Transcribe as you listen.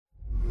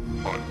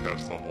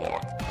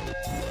Unlocked.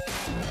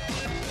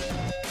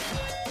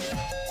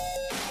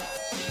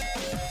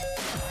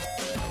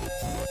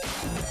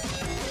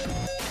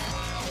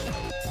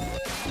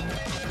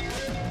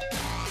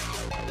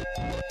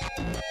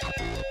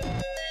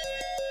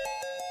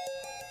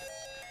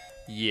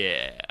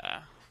 Yeah.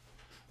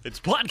 It's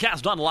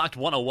Podcast Unlocked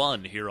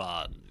 101 here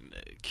on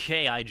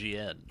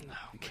KIGN.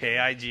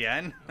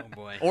 KIGN? Oh,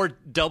 boy. Or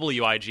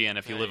WIGN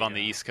if you There live you on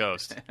the go. East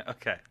Coast.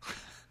 Okay.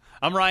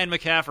 I'm Ryan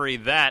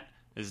McCaffrey. That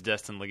is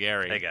Destin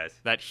Legary. Hey, guys.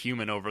 That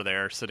human over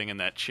there sitting in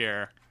that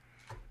chair.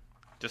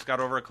 Just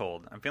got over a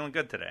cold. I'm feeling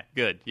good today.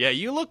 Good. Yeah,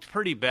 you looked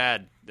pretty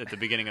bad at the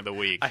beginning of the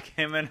week. I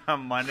came in on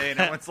Monday and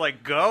everyone's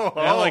like, go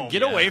home. Yeah, like,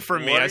 get away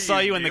from me. What I are saw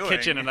you in the doing?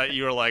 kitchen, and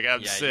you were like,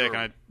 I'm Yeah, sick. you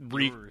And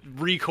were- I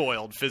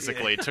recoiled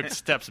physically, took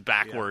steps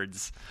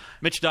backwards.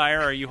 Mitch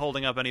Dyer, are you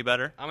holding up any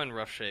better? I'm in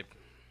rough shape.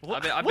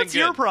 What- I've what's been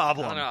your good.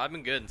 problem? I don't know. I've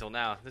been good until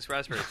now. This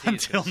raspberry tea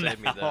is going to Until save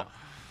me, now. though.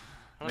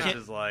 I don't This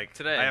know. is like,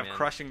 Today, I have man.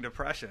 crushing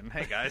depression.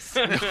 Hey, guys.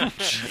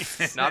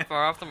 Not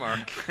far off the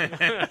mark.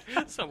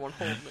 Someone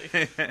hold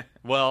me.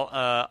 Well,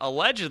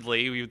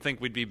 allegedly, we would think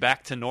we'd be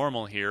back to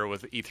normal here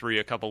with E3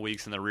 a couple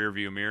weeks in the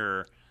rearview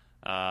mirror.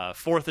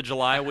 4th of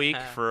July week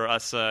for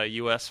us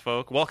U.S.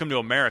 folk. Welcome to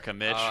America,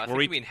 Mitch. I where think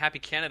we we mean Happy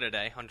Canada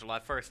Day on July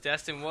 1st.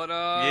 Destin, what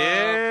up?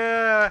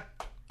 Yeah.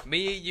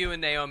 Me, you,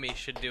 and Naomi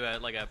should do a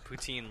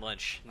poutine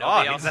lunch. Oh,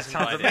 Nobody else that is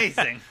sounds invited.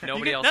 amazing.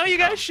 Nobody else No, can you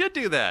come. guys should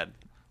do that.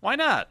 Why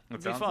not? That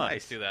It'd be sounds fun. nice.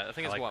 Let's do that. I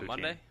think I it's like what, poutine.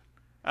 Monday?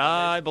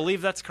 I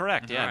believe that's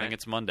correct. Yeah, I Alright. think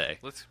it's Monday.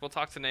 We'll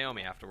talk to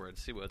Naomi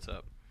afterwards, see what's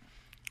up.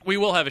 We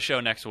will have a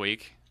show next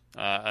week,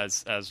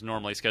 as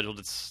normally scheduled.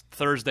 It's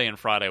Thursday and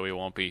Friday we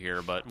won't be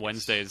here, but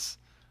Wednesday is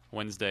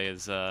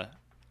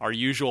our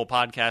usual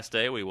podcast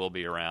day. We will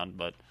be around,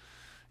 but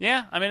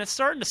yeah, I mean it's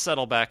starting to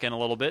settle back in a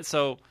little bit.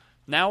 So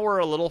now we're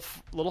a little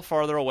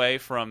farther away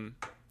from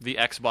the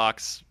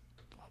Xbox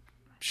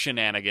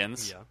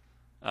shenanigans.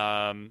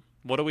 Yeah.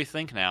 What do we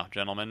think now,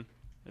 gentlemen?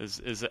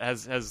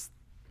 Has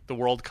the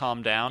world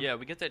calmed down? Yeah,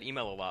 we get that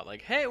email a lot.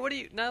 Like, hey, what do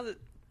you now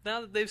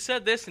that they've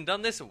said this and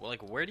done this?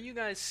 Like, where do you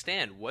guys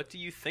stand? What do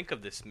you think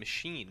of this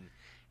machine?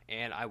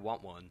 And I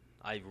want one.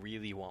 I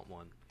really want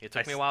one. It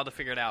took me a while to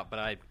figure it out, but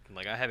I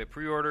have it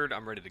pre-ordered.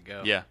 I'm ready to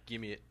go. Yeah. Give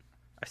me it.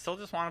 I still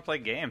just want to play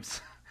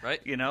games. Right?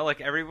 You know,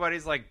 like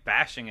everybody's like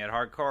bashing it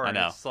hardcore. I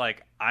know. And it's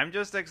like, I'm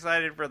just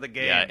excited for the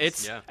games. Yeah,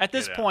 it's Yeah. at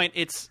this You know. point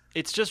it's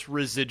just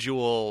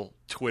residual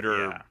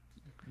Twitter Yeah.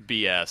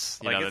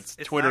 BS. You Like, know, it's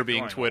Twitter not being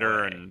going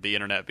Twitter away. and the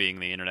internet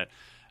being the internet.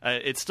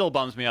 It still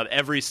bums me out.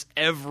 Every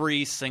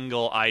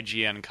single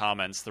IGN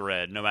comments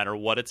thread, no matter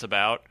what it's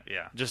about,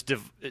 Yeah. just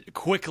it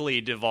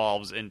quickly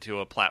devolves into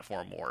a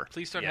platform war.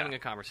 Please start Yeah. having a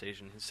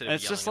conversation instead And of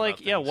it's yelling just like,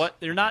 about yeah, things. what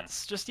they're not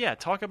just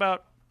talk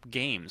about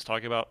games,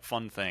 talk about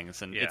fun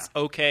things, and Yeah. it's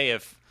okay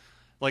if,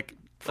 like,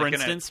 for Like in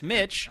a- instance,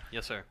 Mitch.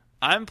 Yes, sir.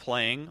 I'm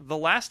playing The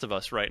Last of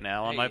Us right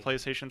now on my Hey.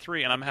 PlayStation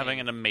 3, and I'm having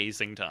an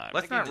amazing time.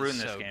 Let's That not game ruin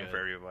is this so game good. for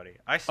everybody.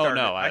 I started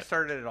I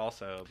started it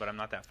also, but I'm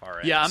not that far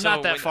in. Yeah, I'm So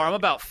not that when- far. I'm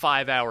about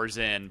 5 hours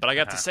in, but I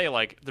got to Uh-huh. say,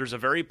 like, there's a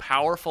very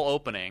powerful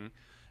opening,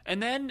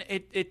 and then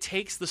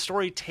the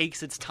story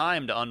takes its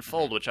time to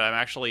unfold, Mm-hmm. which I'm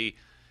actually,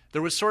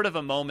 there was sort of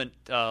a moment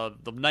the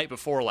night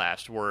before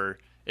last where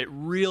it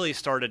really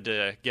started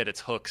to get its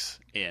hooks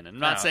in. I'm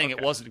not Oh, saying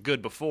okay. it wasn't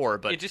good before,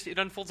 but It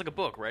unfolds like a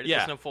book, right? It Yeah.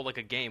 doesn't unfold like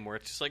a game where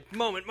it's just like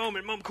moment,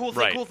 cool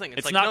thing, Right. cool thing.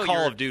 It's like, not no, Call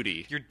you're- of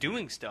Duty. You're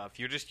doing stuff.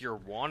 You're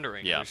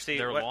wandering. Yeah.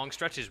 There are what- long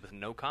stretches with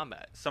no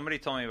combat. Somebody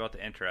told me about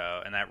the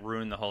intro, and that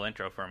ruined the whole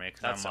intro for me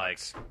because That I'm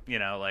sucks. like, you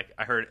know, like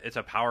I heard it's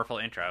a powerful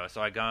intro,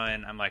 so I go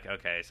in, I'm like,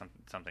 okay,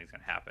 something's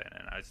gonna happen,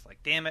 and I was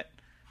like, damn it,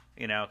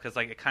 you know, because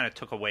like it kind of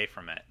took away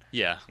from it,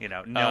 yeah. you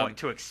know, knowing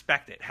to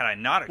expect it. Had I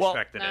not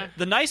expected it,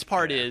 The nice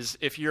part Yeah. is,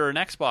 if you're an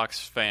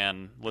Xbox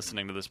fan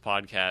listening to this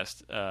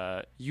podcast,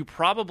 you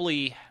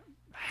probably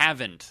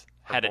haven't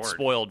had it bored.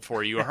 spoiled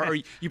for you, or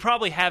you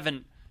probably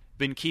haven't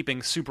been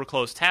keeping super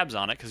close tabs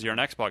on it because you're an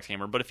Xbox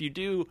gamer. But if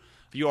you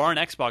are an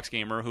Xbox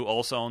gamer who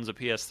also owns a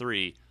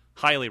PS3,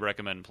 highly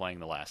recommend playing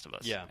The Last of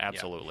Us. Yeah,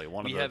 absolutely.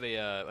 Yeah. We have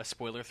a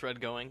spoiler thread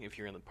going if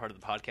you're in the part of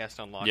the Podcast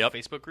Unlocked Yep.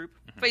 Facebook group.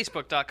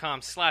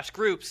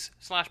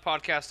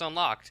 Facebook.com/groups/Podcast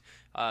Unlocked.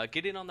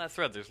 Get in on that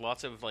thread. There's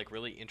lots of like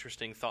really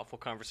interesting, thoughtful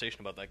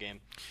conversation about that game.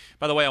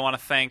 By the way, I want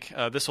to thank,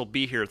 this will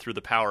be here through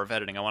the power of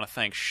editing, I want to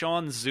thank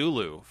Sean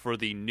Zulu for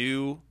the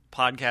new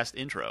podcast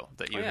intro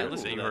that you,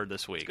 listen to that. heard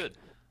this week. It's good.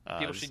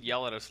 People should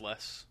yell at us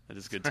less It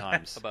is good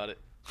times. about it.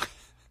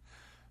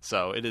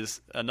 So it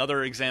is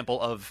another example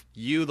of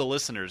you, the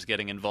listeners,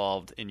 getting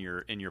involved in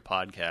your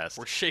podcast.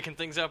 We're shaking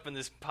things up in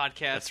this podcast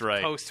That's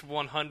right. post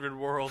 100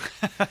 world.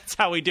 That's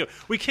how we do.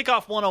 We kick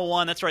off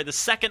 101. That's right. The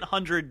second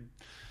 100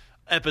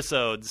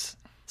 episodes,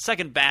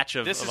 second batch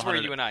of This of is where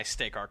 100. you and I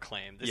stake our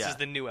claim. This Yeah. is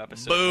the new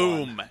episode.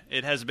 Boom! one.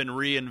 It has been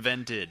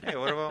reinvented. hey,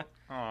 what about?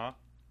 Aw.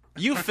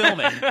 You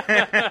filming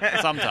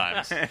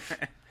sometimes.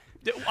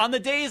 On the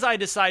days I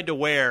decide to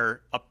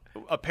wear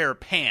a pair of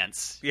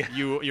pants, Yeah.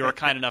 you are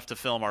kind enough to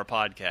film our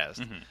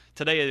podcast.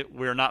 Today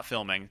we're not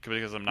filming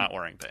because I'm not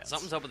wearing pants.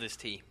 Something's up with this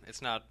tea.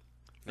 It's not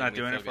Not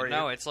doing it for you.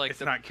 No, it's like it's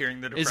not curing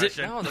the Is it-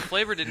 depression. no, the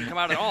flavor didn't come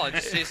out at all. It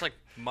just tastes like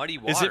muddy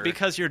water. Is it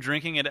because you're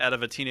drinking it out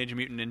of a Teenage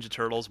Mutant Ninja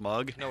Turtles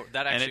mug? No,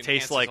 that and actually it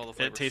tastes enhances like all the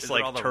flavors. Is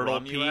it all the turtle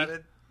rum you pee.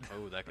 added?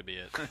 Oh, that could be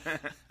it.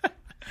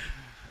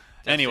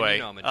 Anyway,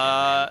 you know I'm a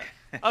gin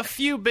man. a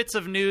few bits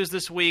of news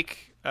this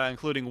week,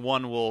 including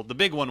the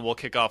big one we'll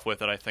kick off with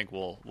that I think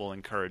will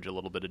encourage a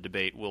little bit of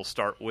debate. We'll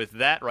start with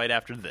that right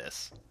after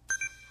this.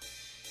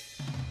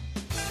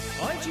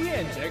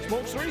 IGN's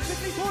Xbox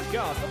 360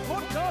 podcast, the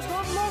podcast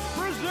unlocked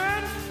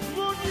presents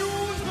the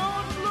News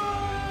Unlocked!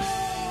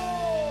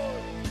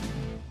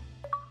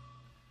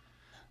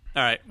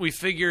 All right, we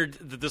figured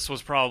that this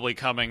was probably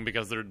coming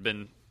because there had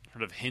been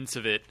sort of hints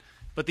of it.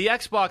 But the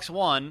Xbox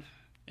One,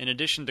 in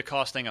addition to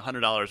costing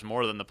 $100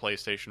 more than the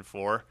PlayStation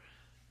 4,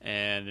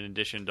 and in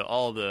addition to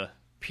all the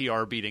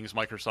PR beatings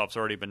Microsoft's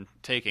already been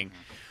taking,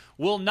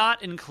 will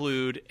not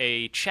include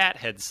a chat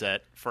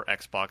headset for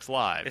Xbox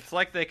Live. It's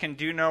like they can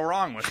do no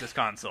wrong with this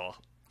console.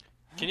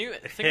 Can you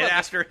think Hit about this?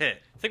 after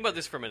hit. Think about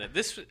this for a minute.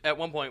 This, at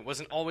one point, was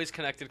an always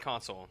connected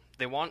console.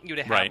 They want you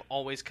to have Right.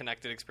 always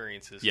connected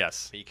experiences.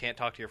 Yes. But you can't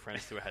talk to your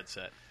friends through a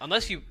headset.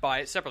 Unless you buy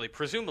it separately,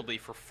 presumably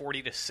for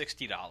 $40 to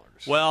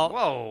 $60. Well,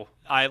 Whoa.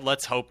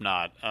 let's hope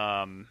not.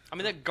 I mean,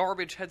 that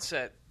garbage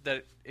headset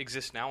that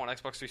exists now on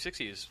Xbox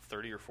 360 is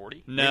 $30 or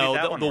 $40. No, Maybe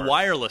that the, one the works.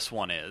 wireless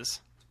one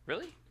is.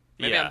 Really?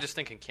 Maybe Yeah. I'm just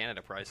thinking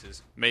Canada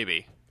prices.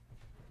 Maybe.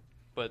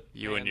 But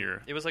You and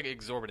your- it was like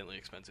exorbitantly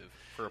expensive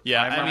for a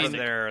Yeah, I remember mean-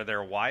 their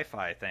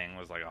Wi-Fi thing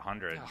was like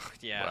 $100.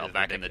 yeah, Well, is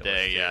back in the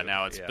ridiculous, day, yeah. too.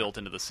 Now it's Yeah. built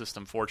into the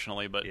system,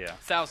 fortunately. But Yeah.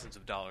 thousands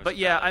of dollars. But of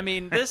yeah, value. I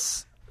mean,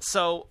 this.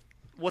 So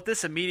what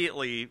this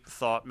immediately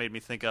made me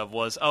think of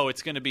was, oh,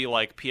 it's going to be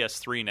like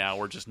PS3 now,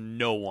 where just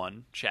no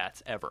one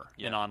chats ever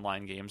in Yeah.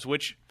 online games,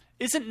 which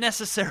isn't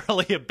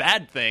necessarily a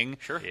bad thing,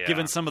 Sure. Yeah.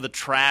 given some of the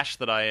trash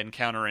that I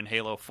encounter in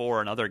Halo 4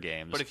 and other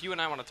games. But if you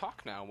and I want to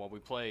talk now while we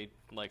play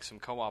like some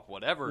co-op,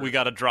 whatever, we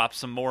got to drop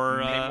some more,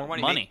 Make more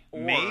money.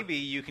 Or- Maybe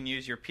you can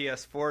use your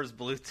PS4's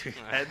Bluetooth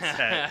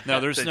headset. no,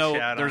 there's to no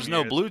chat there's on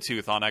no yours.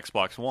 Bluetooth on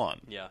Xbox One.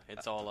 Yeah,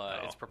 it's all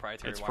it's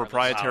proprietary. It's wireless.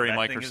 proprietary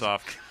Wow, that thing is-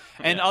 Microsoft.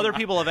 And other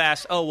people have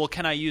asked, oh, well,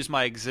 can I use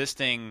my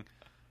existing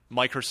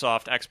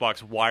Microsoft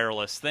Xbox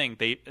wireless thing?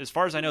 As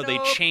far as I know, they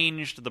Nope.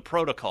 changed the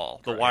protocol,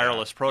 the Correct.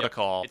 wireless Yep.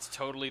 protocol. It's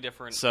totally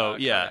different. So,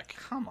 yeah. codec.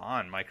 Come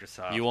on,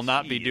 Microsoft. You will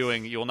not be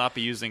Jeez.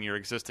 using your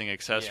existing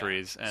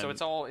accessories. Yeah. And So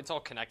it's all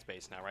Connect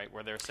based now, right?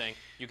 Where they're saying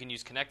you can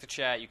use Connect to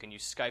chat, you can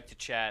use Skype to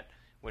chat,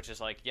 which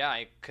is like, yeah,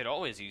 I could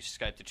always use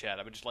Skype to chat.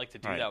 I would just like to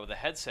do Right. that with a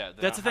headset.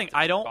 that that's the I thing. have to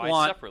I don't buy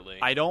want separately.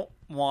 I don't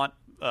want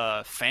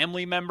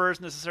family members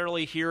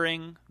necessarily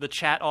hearing the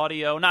chat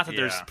audio. Not that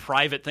there's Yeah.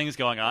 private things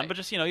going on, Right. but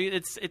just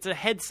it's a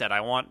headset.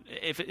 I want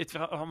if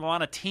I'm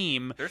on a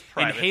team There's in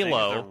private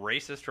Halo. things, the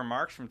racist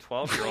remarks from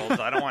 12-year-olds.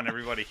 I don't want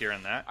everybody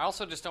hearing that. I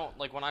also just don't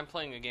like when I'm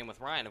playing a game with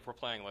Ryan. If we're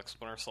playing like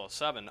Splinter Cell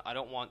 7, I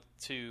don't want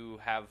to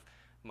have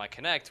my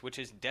Connect, which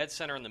is dead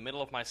center in the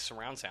middle of my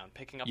surround sound,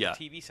 picking up Yeah.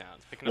 the TV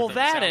sounds, picking Well, up the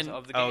that sounds and-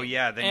 of the game. Oh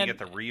yeah, then And- you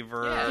get the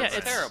reverb. Yeah, Yeah,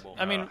 it's terrible.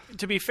 I mean,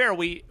 to be fair,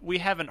 we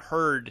haven't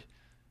heard.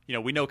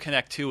 We know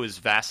Connect 2 is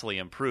vastly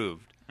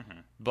improved,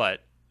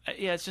 but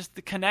yeah, it's just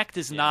the Connect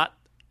is not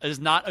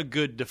a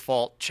good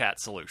default chat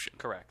solution.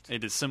 Correct.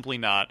 It is simply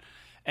not.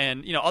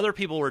 And other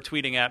people were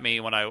tweeting at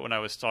me when I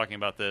was talking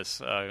about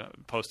this,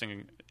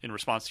 posting in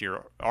response to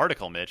your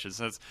article, Mitch. It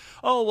says,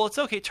 "Oh, well, it's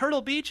okay.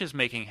 Turtle Beach is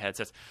making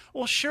headsets."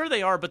 Well, sure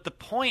they are, but the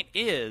point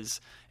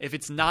is, if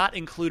it's not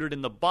included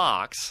in the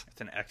box,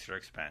 It's an extra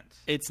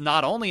expense. it's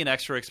not only an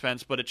extra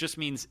expense, but it just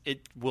means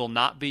it will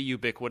not be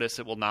ubiquitous.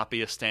 It will not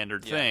be a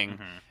standard thing.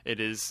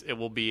 It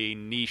will be a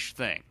niche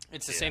thing.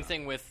 It's the same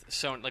thing with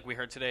Sony. Like we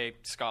heard today,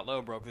 Scott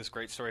Lowe broke this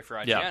great story for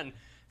IGN Yeah.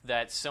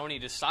 that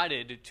Sony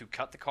decided to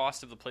cut the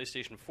cost of the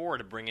PlayStation 4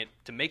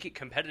 to make it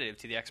competitive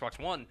to the Xbox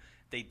One.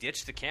 They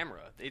ditched the camera.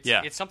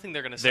 It's something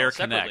they're going to sell Their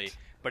separately, Kinect.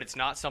 but it's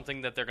not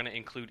something that they're going to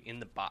include in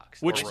the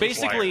box. Which Or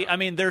basically, require. I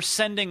mean, they're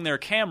sending their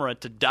camera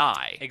to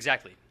die.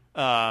 Exactly.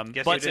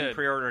 Guess but who didn't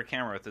pre-order a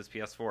camera with his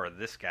PS4?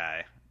 This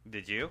guy.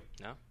 Did you?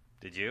 No.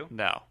 Did you?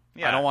 no, I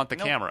Yeah, don't want the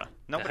nope. camera.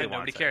 Nobody wants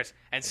Nobody it. cares.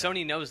 And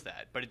Sony knows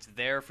that, but it's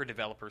there for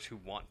developers who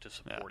want to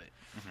support it.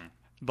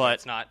 But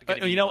It's not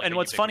gonna be like and a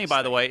what's funny, ubiquitous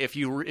by the thing.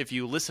 way, if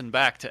you listen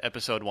back to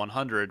episode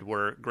 100,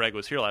 where Greg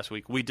was here last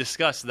week, we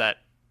discussed that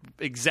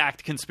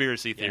exact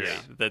conspiracy theory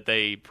Yeah. that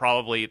they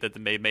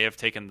may have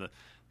taken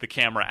the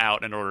camera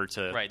out in order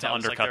to Right, to that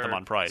was like undercut their them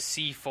on price.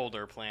 C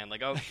folder plan,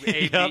 like A,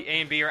 Yep. B,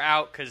 A and B are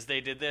out because they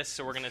did this,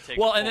 so we're going to take.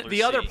 Well, folder and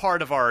the other C.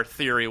 part of our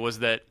theory was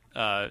that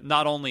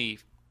not only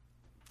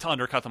to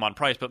undercut them on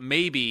price, but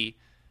maybe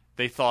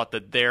they thought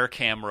that their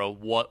camera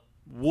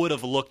would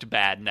have looked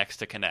bad next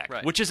to Kinect,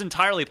 Right. which is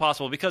entirely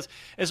possible because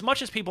as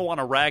much as people want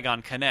to rag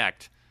on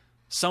Kinect,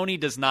 Sony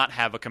does not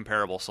have a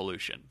comparable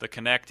solution. The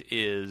Kinect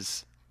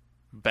is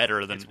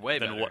better than It's way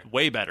better.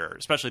 way better,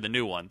 especially the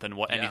new one than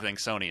what Yeah. anything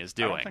Sony is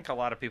I doing. don't think a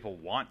lot of people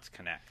want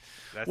Connect.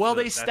 That's Well,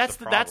 the,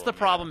 that's the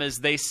problem is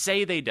they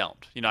say they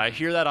don't. I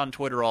hear that on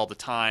Twitter all the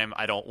time.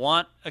 I don't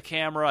want a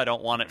camera. I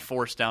don't want it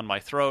forced down my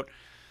throat.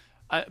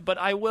 But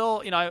I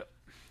will.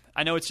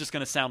 I know it's just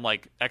going to sound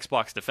like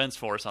Xbox Defense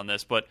Force on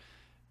this, but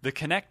the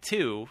Kinect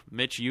 2,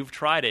 Mitch, you've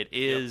tried it,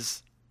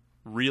 is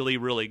really,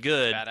 really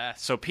good. Badass.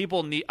 So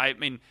people need. I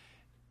mean,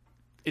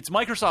 it's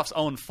Microsoft's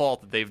own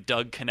fault that they've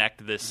dug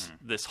Kinect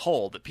this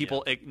hole, that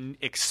people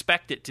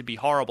expect it to be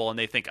horrible and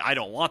they think, I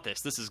don't want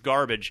this. This is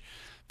garbage.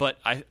 But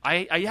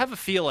I have a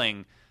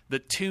feeling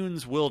that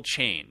tunes will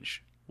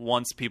change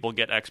once people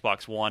get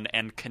Xbox One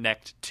and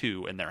Kinect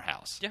 2 in their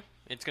house. Yeah,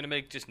 it's going to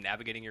make just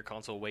navigating your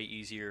console way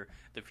easier.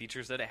 The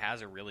features that it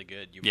has are really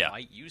good. You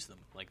might use them.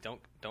 Like, don't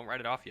write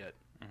it off yet.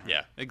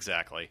 Yeah,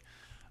 exactly.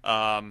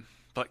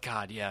 But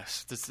God,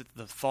 yes,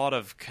 the thought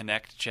of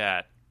Kinect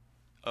chat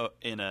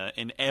in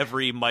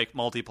every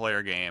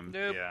multiplayer game.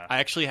 Nope. Yeah. I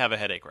actually have a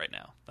headache right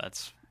now.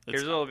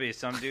 Here's what it'll be: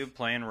 some dude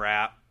playing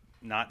rap,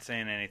 not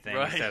saying anything.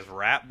 Right. It says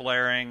rap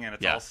blaring, and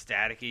it's all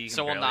staticky. You can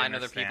So will barely 9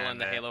 other people in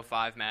the understand it. Halo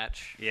 5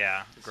 match.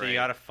 Yeah. So Great. you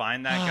got to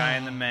find that guy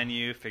in the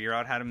menu, figure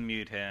out how to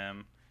mute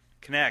him,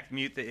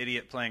 mute the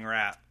idiot playing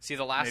rap. See,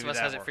 The Last Maybe of Us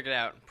that has it works. figured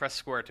out. Press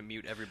square to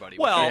mute everybody.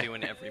 Well, which they do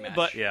in every match.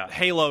 But Yeah.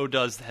 Halo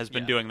has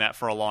been Yeah. doing that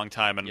for a long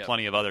time, and Yep.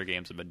 plenty of other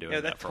games have been doing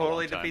Yeah, that that for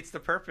totally a long time. defeats the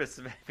purpose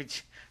of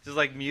it. Just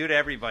like mute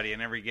everybody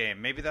in every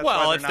game. Maybe that's why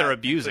Well, they're if they're not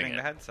abusing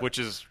including the it, headset. which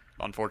is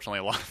unfortunately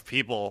a lot of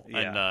people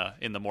Yeah.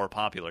 in the more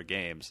popular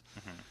games.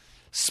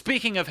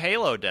 Speaking of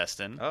Halo,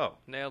 Destin, Oh.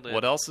 Nailed it.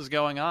 what else is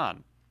going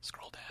on?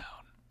 Scroll down.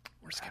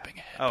 We're skipping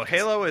ahead. Oh,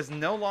 Halo is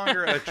no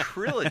longer a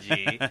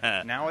trilogy.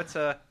 Now it's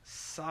a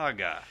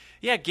saga.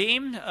 Yeah,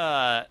 game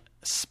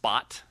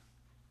Spot.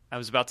 I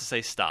was about to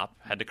say stop.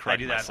 Had to correct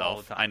do that myself.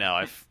 all the time. I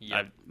know. Yeah,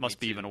 I must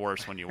me be too. even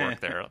worse when you work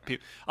there.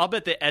 I'll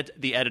bet the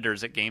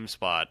editors at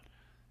GameSpot,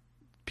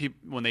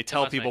 when they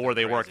tell must people make where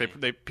them they work,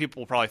 crazy.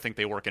 people probably think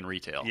they work in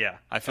retail. Yeah.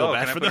 I feel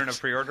bad can I for put them. in a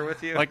pre-order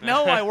with you? Like,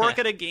 no, I work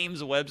at a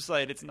games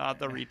website. It's not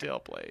the retail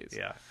place.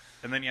 Yeah.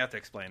 And then you have to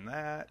explain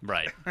that.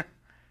 Right.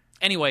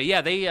 Anyway,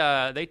 yeah,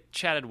 they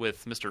chatted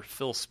with Mr.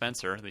 Phil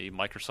Spencer, the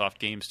Microsoft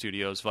Game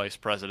Studios vice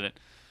president,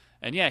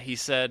 and yeah, he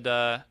said,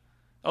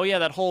 "Oh yeah,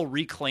 that whole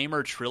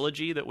Reclaimer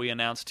trilogy that we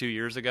announced 2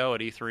 years ago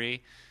at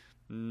E3,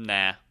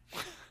 nah.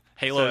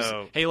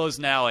 Halo's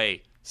now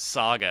a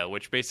saga,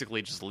 which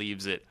basically just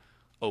leaves it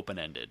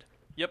open-ended."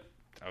 Yep.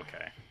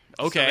 Okay.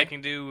 Okay. So they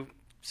can do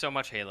so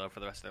much Halo for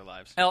the rest of their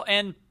lives.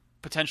 And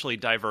potentially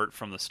divert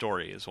from the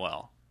story as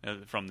well,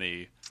 from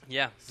the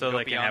Yeah. So go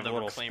they can beyond have the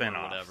little Reclaimer or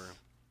spin-offs. whatever.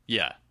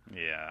 yeah.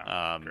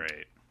 Yeah.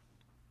 Great.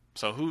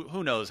 So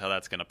who knows how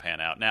that's going to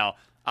pan out. Now,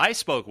 I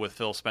spoke with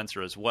Phil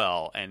Spencer as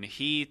well, and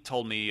he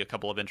told me a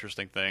couple of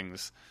interesting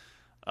things.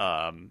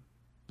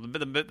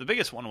 The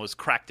biggest one was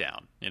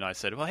Crackdown. I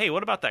said, well, hey,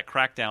 what about that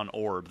Crackdown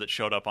orb that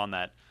showed up on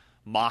that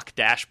mock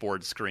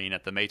dashboard screen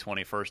at the May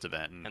 21st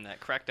event? And that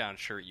Crackdown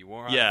shirt you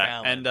wore on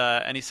yeah, Fallon.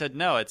 and he said,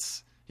 no,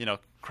 it's,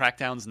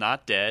 Crackdown's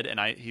not dead. And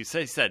he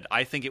said,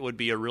 I think it would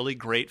be a really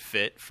great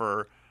fit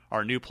for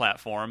our new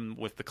platform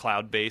with the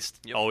cloud-based,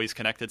 always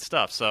connected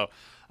stuff. So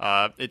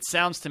it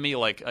sounds to me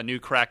like a new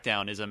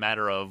Crackdown is a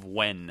matter of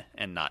when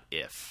and not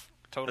if.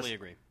 Totally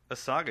agree. A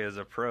saga is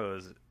a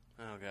prose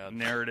Oh, God.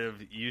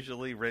 narrative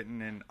usually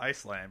written in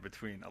Iceland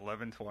between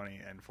 1120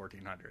 and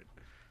 1400.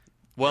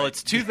 Well,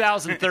 it's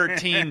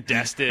 2013,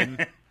 Destin.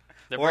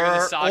 They're bringing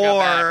the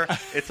Saga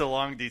back. It's a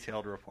long,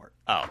 detailed report.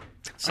 Oh,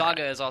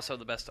 Saga is also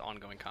the best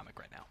ongoing comic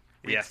right now.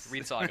 Yes.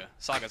 Read Saga.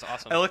 Saga's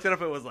awesome. I looked it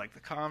up. It was like the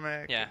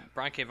comic. Yeah,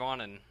 Brian K. Vaughan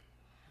and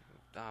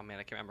oh man,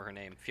 I can't remember her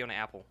name. Fiona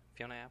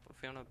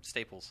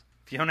Staples.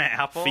 Fiona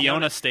Apple.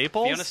 Fiona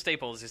Staples? Fiona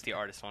Staples is the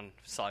artist on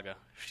Saga.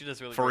 She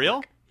does really For great real?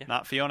 work. Yeah.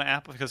 Not Fiona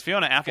Apple? Because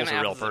Fiona Apple's Fiona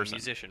a real Apple's person. a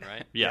musician,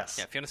 right? Yes.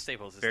 Yeah, Fiona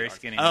Staples is Very the artist.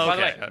 skinny. Oh, By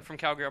the okay. way, from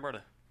Calgary,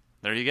 Alberta.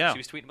 There you go. She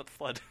was tweeting about the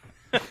flood.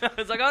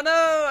 It's like, oh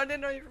no, I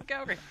didn't know you were from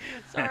Calgary.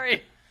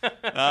 Sorry.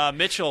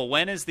 Mitchell,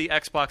 when is the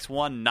Xbox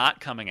One not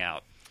coming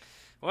out?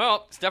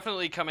 Well, it's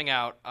definitely coming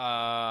out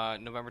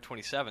November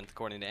 27th,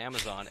 according to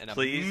Amazon, and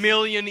Please. a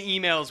million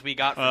emails we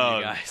got from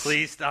you guys.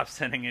 Please stop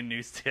sending in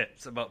news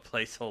tips about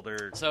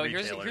placeholder. So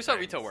retailer here's how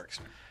things. retail works.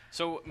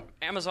 So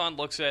Amazon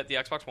looks at the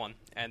Xbox One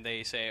and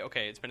they say,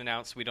 okay, it's been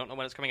announced. We don't know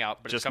when it's coming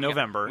out, but Just it's coming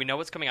November. Out. We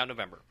know it's coming out in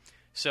November.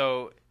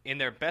 So in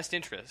their best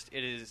interest,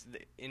 it is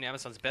in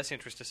Amazon's best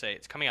interest to say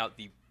it's coming out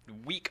the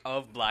week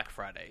of Black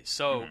Friday,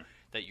 so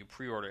that you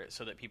pre-order it,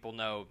 so that people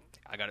know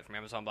I got it from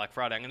Amazon Black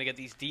Friday. I'm going to get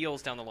these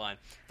deals down the line.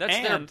 That's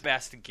their And-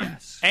 best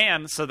guess.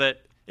 And so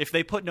that if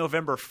they put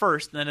November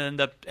 1st, then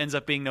it ends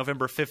up being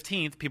November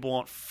 15th, people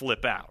won't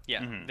flip out.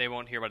 Yeah, they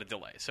won't hear about a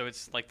delay. So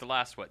it's like the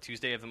last,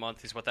 Tuesday of the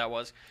month is what that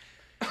was.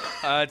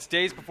 It's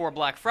days before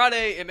Black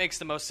Friday. It makes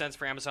the most sense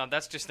for Amazon.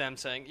 That's just them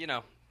saying,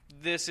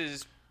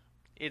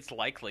 it's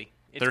likely.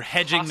 It's They're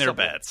hedging their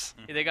possible. bets.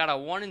 They got a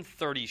 1 in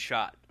 30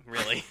 shot,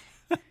 really.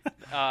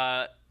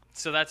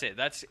 So that's it.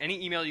 That's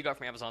any email you got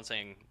from Amazon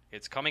saying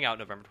it's coming out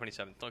November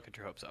 27th. Don't get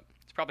your hopes up.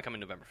 It's probably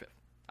coming November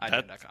 5th.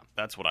 IGN.com.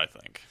 That's what I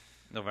think.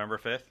 November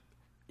 5th.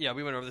 Yeah,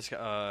 we went over this.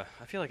 I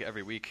feel like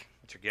every week.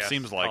 What's your guess?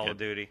 Seems like Call it. of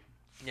Duty.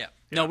 Yeah,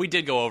 No, we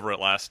did go over it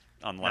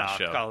on the last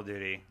No, show. Call of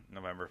Duty.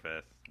 November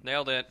 5th.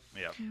 nailed it.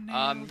 Yep.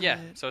 Yeah,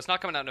 so it's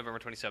not coming out November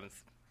 27th.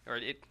 or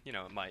it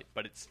might,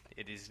 but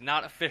it is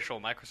not official.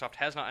 Microsoft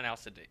has not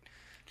announced a date.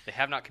 They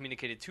have not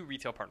communicated to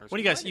retail partners. What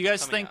do you guys? You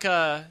guys think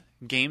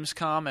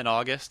Gamescom in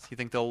August? You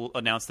think they'll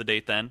announce the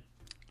date then?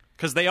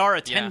 Because they are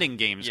attending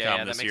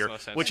Gamescom this year,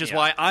 which is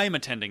why I'm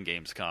attending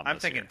Gamescom. I'm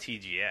thinking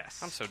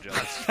TGS. I'm so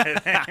jealous.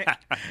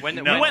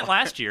 We went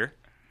last year.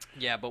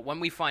 Yeah, but when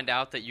we find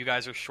out that you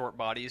guys are short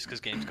bodies because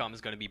Gamescom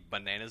is going to be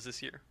bananas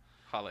this year,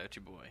 holla at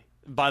you, boy.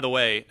 By the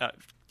way,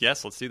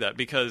 yes, let's do that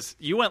because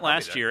you went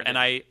last year, and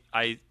I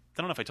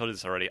don't know if I told you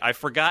this already. I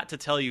forgot to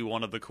tell you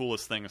one of the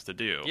coolest things to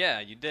do. Yeah,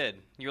 you did.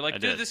 You were like,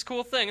 do this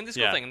cool thing and this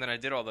cool thing, and then I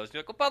did all those.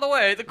 You're like, oh, by the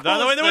way,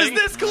 there was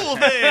this cool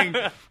thing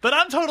that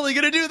I'm totally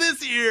going to do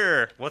this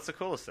year. What's the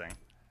coolest thing?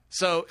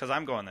 So, because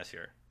I'm going this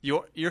year.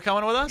 You're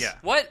coming with us? Yeah.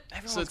 What?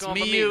 So it's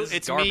me, you,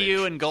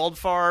 and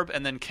Goldfarb,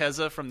 and then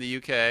Keza from the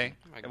UK.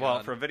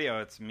 Well, for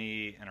video, it's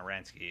me and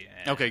Aransky.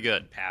 And okay,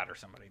 good. Pat or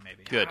somebody,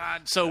 maybe. Good.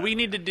 So we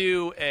need to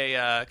do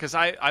a because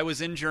I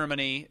was in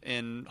Germany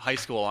in high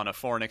school on a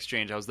foreign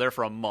exchange. I was there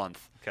for a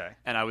month. Okay.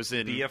 And I was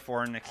in be a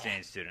foreign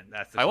exchange student.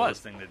 That's the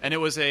coolest thing to do. And it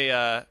was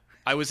I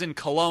was in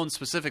Cologne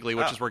specifically,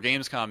 which is where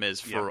Gamescom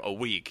is for a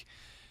week.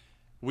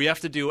 We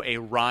have to do a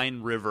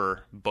Rhine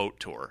River boat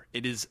tour.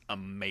 It is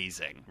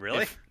amazing.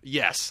 Really?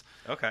 Yes.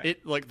 Okay.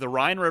 It like the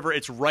Rhine River.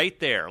 It's right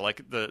there.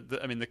 Like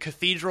the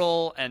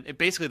cathedral, and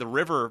basically the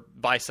river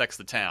bisects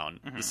the town,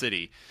 the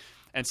city,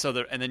 and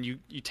so and then you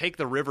take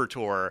the river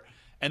tour,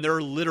 and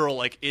they're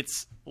literal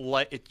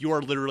you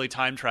are literally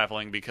time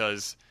traveling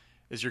because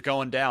as you're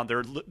going down,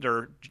 there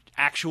are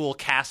actual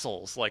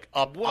castles like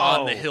up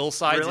on the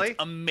hillsides. Really?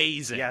 It's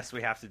amazing. Yes,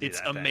 we have to do that.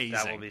 It's amazing.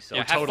 That will be so.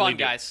 Yeah, have fun,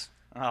 guys.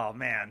 Oh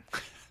man.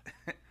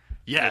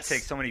 Yes.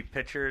 Take so many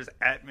pictures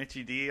at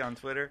Mitchie D on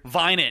Twitter.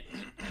 Vine it.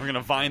 We're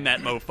gonna vine that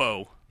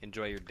mofo.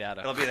 Enjoy your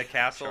data. It'll be the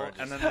castle,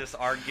 and then this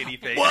our giddy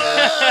face.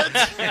 What?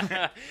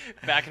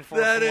 Back and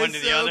forth from one to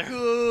the other.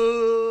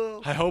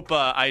 Cool. I hope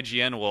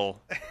IGN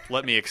will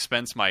let me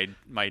expense my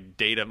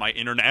data, my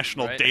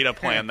international data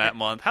plan that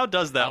month. How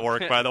does that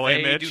work, by the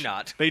way, Mitch? They do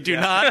not. They do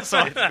not.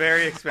 So it's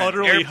very expensive.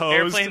 Utterly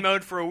hosed. Airplane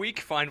mode for a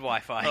week. Find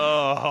Wi-Fi.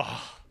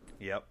 Oh.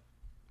 Yep.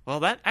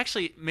 Well, that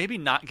actually, maybe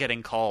not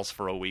getting calls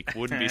for a week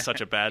wouldn't be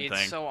such a bad thing.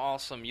 It's so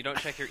awesome. You don't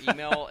check your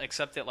email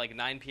except at like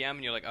 9 p.m.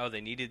 and you're like, oh,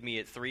 they needed me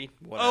at 3?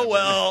 Whatever. Oh,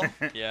 well.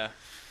 Yeah.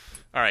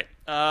 All right.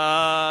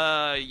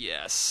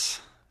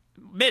 Yes.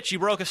 Mitch, you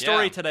broke a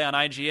story today on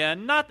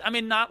IGN.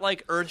 Not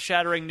like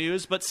earth-shattering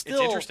news, but still.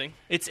 It's interesting.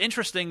 It's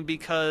interesting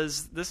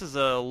because this is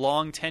a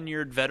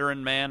long-tenured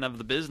veteran man of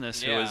the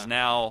business who is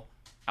now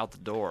out the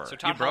door. So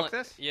Todd broke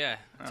this? Yeah.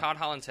 Oh. Todd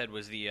Hollinshead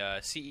was the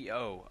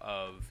CEO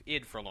of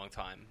id for a long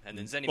time, and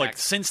then ZeniMax. Like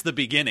since the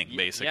beginning,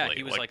 basically. Yeah,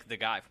 he was like the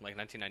guy from like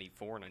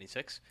 1994,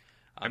 96.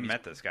 I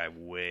met this guy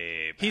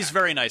way back. He's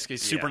very nice.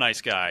 He's a super nice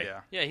guy.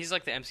 Yeah. He's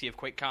like the MC of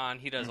QuakeCon.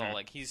 He does all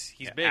he's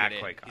big at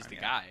it. QuakeCon, he's the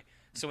guy.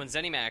 So when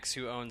ZeniMax,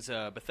 who owns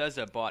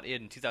Bethesda, bought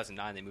id in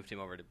 2009, they moved him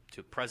over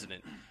to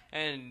president,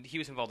 and he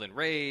was involved in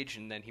Rage,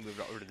 and then he moved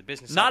over to the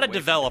business. Not side a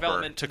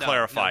developer, to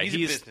clarify. No,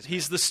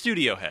 he's the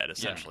studio head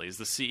essentially. He's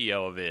the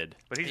CEO of id.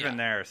 But he's been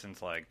there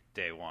since like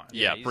day one.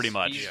 Yeah, pretty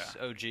much. He's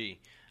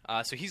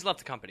OG. So he's left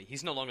the company.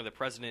 He's no longer the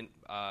president.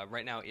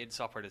 Right now, id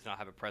Software does not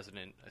have a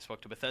president. I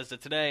spoke to Bethesda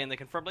today, and they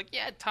confirmed, like,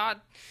 yeah, Todd,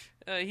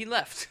 he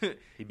left.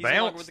 He's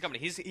no longer with the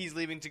company. He's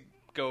leaving to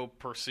go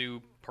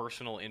pursue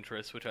personal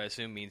interests, which I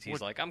assume means he's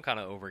like, I'm kind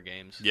of over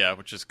games. Yeah,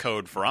 which is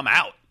code for I'm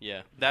out.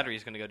 Yeah, that or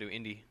he's going to go do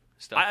indie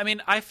stuff.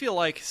 I feel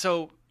like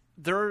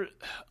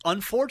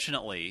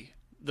unfortunately,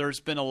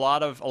 there's been a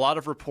lot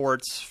of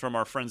reports from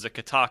our friends at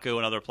Kotaku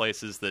and other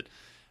places that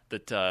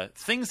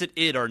things at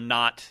id are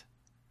not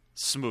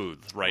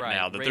smooth right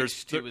now. That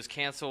Rage 2 was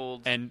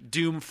canceled, and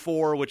Doom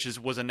 4, which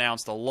was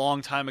announced a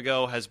long time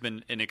ago, has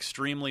been in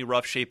extremely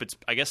rough shape.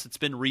 I guess it's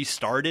been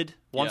restarted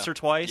once or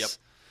twice. Yep.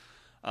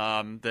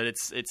 That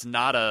it's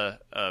not a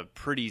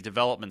pretty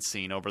development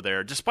scene over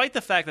there, despite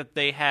the fact that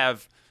they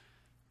have,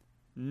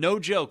 no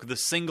joke, the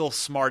single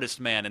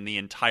smartest man in the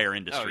entire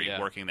industry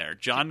working there.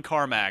 John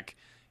Carmack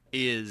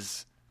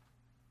is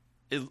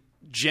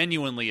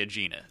genuinely a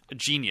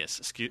genius.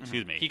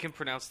 Excuse me. He can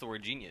pronounce the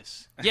word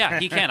genius. Yeah,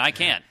 he can. I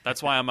can't.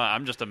 That's why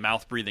I'm just a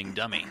mouth-breathing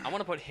dummy. I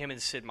want to put him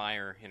and Sid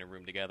Meier in a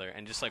room together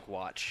and just like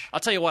watch. I'll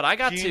tell you what. I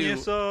got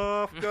Genius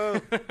off, go.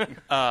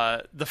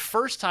 The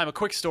first time, a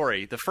quick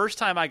story. The first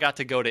time I got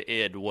to go to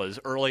id was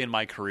early in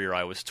my career.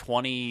 I was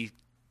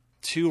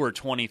 22 or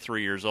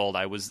 23 years old.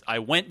 I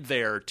went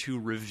there to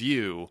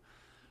review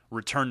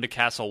Return to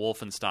Castle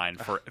Wolfenstein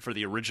for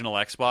the original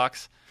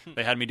Xbox.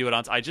 They had me do it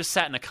on. I just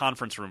sat in a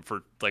conference room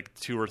for like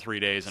 2 or 3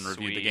 days and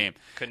reviewed the game.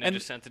 Couldn't have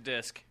just sent the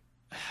disc.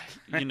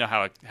 You know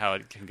how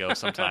it can go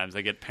sometimes.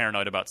 They get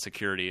paranoid about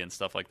security and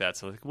stuff like that.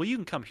 So, well, you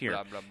can come here.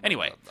 Blah, blah, blah,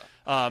 anyway,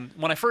 blah, blah.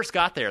 When I first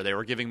got there, they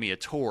were giving me a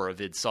tour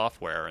of id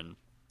Software, and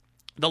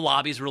the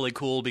lobby's really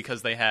cool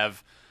because they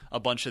have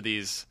a bunch of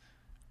these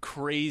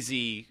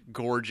crazy,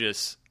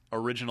 gorgeous,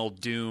 original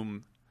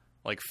Doom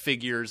like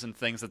figures and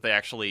things that they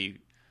actually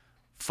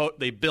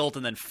they built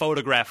and then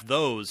photographed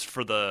those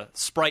for the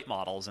sprite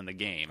models in the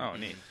game. Oh,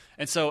 neat.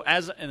 And so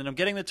and then I'm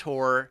getting the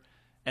tour,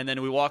 and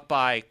then we walk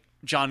by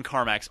John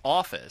Carmack's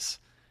office,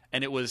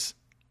 and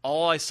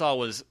all I saw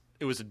was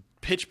it was a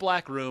pitch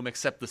black room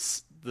except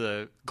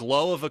the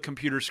glow of a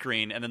computer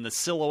screen and then the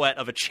silhouette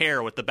of a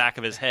chair with the back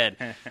of his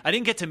head. I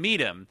didn't get to meet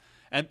him,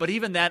 but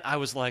even that I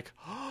was like,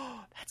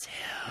 oh, that's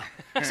him.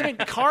 'Cause, I mean,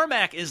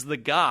 Carmack is the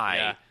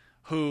guy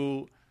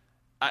who,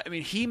 I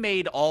mean, he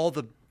made all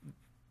the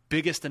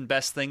biggest and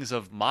best things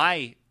of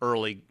my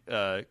early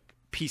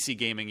PC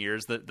gaming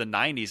years, the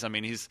 90s. I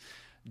mean, he's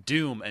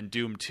Doom and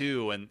Doom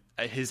 2, and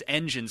his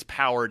engines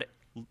powered.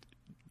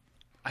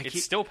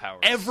 Still powers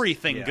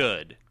everything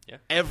good. Yeah.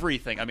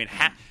 Everything. I mean,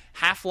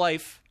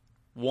 Half-Life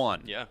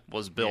 1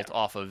 was built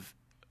off of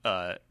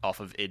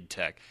id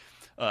Tech.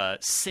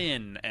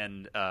 Sin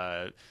and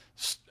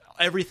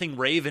everything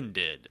Raven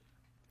did.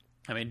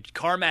 I mean,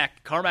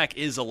 Carmack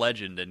is a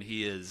legend, and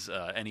he is,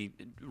 and he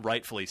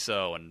rightfully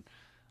so. And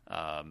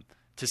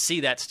to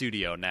see that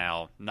studio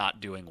now not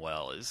doing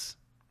well is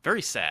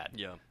very sad.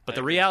 Yeah, but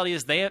the reality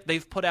is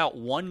they've put out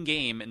one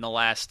game in the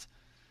last.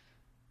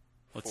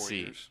 Let's 4 see.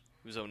 years.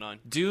 It was 2009.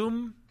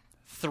 Doom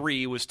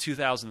 3 was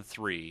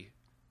 2003.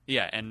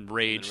 Yeah, and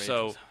Rage. Rage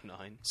so was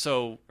 2009.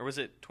 So or was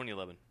it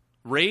 2011?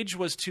 Rage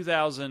was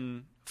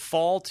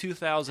fall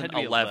 2011. Had to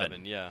be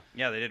 11,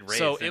 Yeah, they did Rage.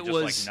 So and it just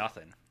was like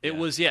nothing. It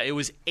was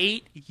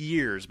 8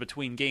 years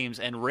between games,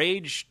 and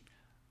Rage.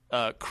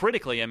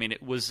 Critically, I mean,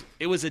 it was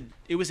a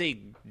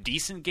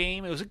decent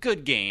game. It was a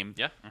good game,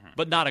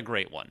 but not a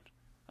great one.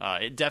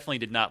 It definitely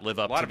did not live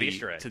up to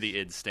the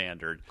id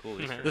standard.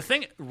 Cool Easter eggs. The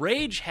thing,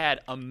 Rage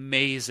had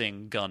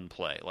amazing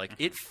gunplay. Like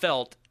it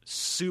felt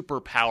super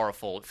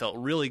powerful. It felt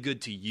really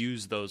good to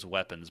use those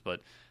weapons,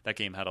 but that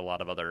game had a lot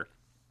of other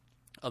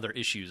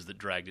issues that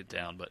dragged it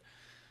down. But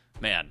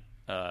man,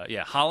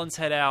 Holland's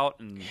Head out,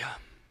 and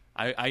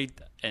I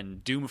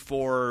Doom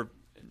 4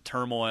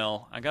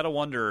 Turmoil. I gotta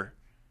wonder,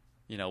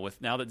 with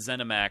now that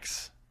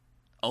ZeniMax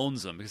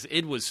owns them, because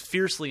id was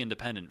fiercely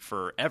independent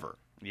forever.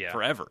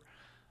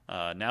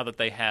 Now that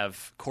they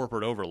have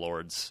corporate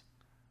overlords,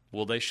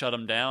 will they shut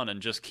them down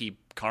and just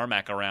keep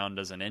Carmack around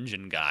as an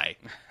engine guy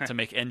to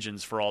make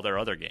engines for all their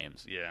other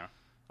games? Yeah.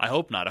 I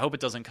hope not. I hope it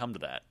doesn't come to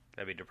that.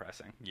 That'd be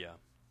depressing. Yeah.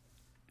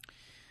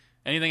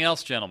 Anything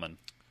else, gentlemen?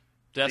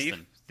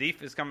 Destin.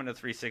 Thief is coming to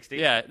 360.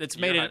 Yeah, it's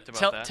made You're it. hyped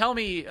about that? Tell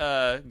me,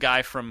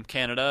 guy from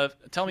Canada,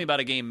 tell me about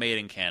a game made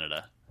in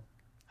Canada.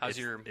 How's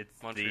your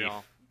it's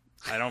Montreal?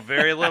 Thief. I know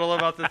very little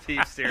about the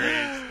Thief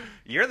series.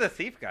 You're the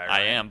Thief guy,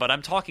 right? I am, but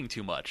I'm talking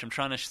too much. I'm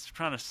trying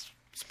to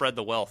spread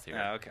the wealth here.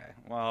 Oh, okay.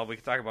 Well, we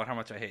can talk about how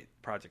much I hate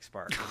Project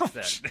Spark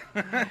instead.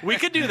 We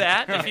could do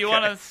that if you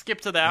want to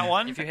skip to that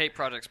one. If you hate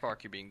Project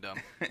Spark, you're being dumb.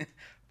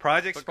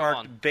 Project But go Spark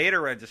on. beta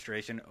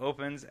registration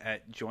opens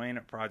at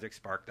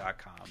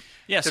joinprojectspark.com.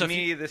 Yeah, to so if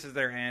me, this is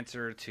their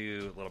answer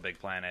to Little Big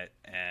Planet,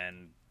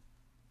 and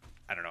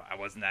I don't know. I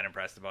wasn't that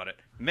impressed about it.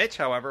 Mitch,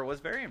 however, was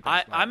very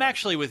impressed. I'm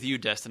actually with you,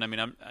 Destin. I mean,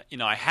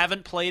 I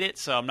haven't played it,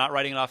 so I'm not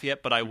writing it off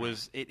yet. But I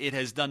was. It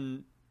has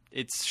done.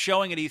 Its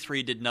showing at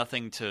E3 did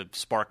nothing to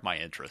spark my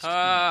interest.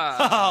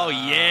 Oh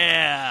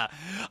yeah,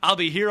 I'll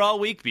be here all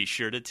week. Be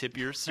sure to tip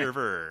your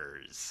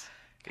servers.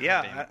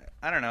 Yeah,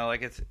 I don't know.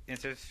 Like it's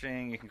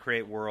interesting. You can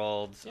create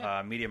worlds.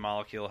 Media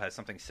Molecule has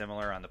something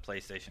similar on the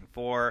PlayStation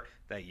 4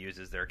 that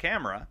uses their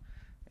camera.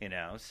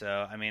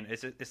 So I mean,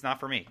 it's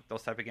not for me.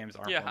 Those type of games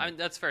aren't. Yeah, for me.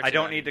 that's fair. I too.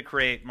 don't need to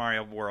create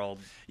Mario World.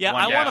 Yeah,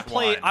 I want to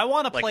play. I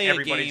want to like play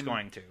everybody's a game.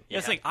 going to.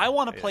 That's the thing. I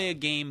want to play a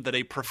game that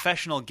a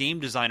professional game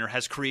designer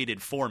has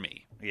created for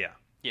me.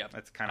 Yeah,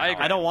 that's kind I of.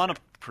 agree. I don't want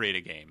to create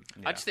a game.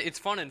 I just it's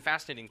fun and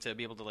fascinating to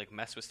be able to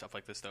mess with stuff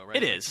like this, though, right?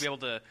 It is. To be able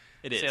to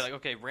It say is.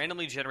 okay,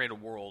 randomly generate a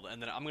world,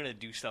 and then I'm going to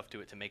do stuff to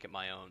it to make it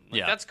my own.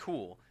 Yeah. That's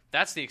cool.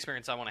 That's the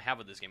experience I want to have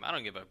with this game. I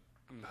don't give a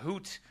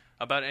hoot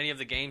about any of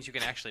the games you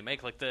can actually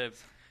make. Like the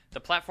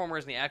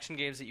platformers and the action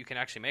games that you can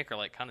actually make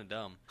are kind of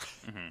dumb.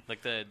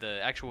 Like the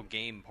actual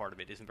game part of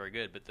it isn't very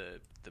good, but the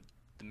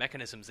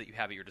mechanisms that you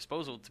have at your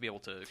disposal to be able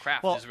to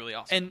craft is really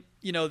awesome.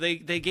 And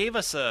they gave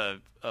us a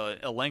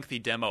lengthy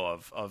demo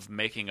of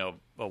making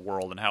a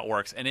world and how it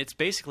works, and it's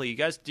basically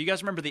do you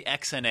guys remember the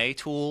XNA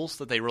tools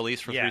that they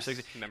released for Yes.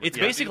 360? Remember. It's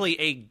Yeah.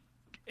 basically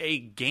a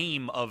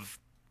game of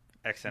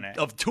XNA.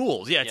 of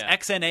tools. Yeah, it's Yeah.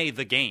 XNA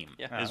the game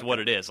is Oh, what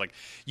it is. Like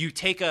you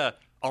take a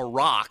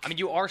rock. I mean,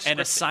 you are and scripting.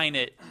 assign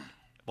it.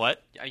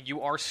 What?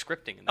 You are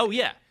scripting. In Oh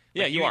yeah,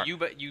 yeah. Like, you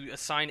are. You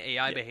assign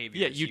AI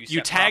behaviors. Yeah, you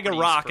set tag a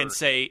properties rock for- and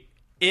say,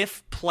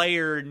 if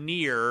player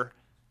near,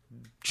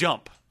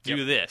 jump, do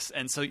Yep. this,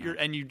 and so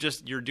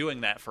you're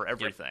doing that for Yep.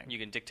 everything. You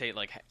can dictate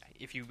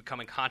if you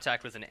come in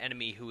contact with an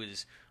enemy who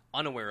is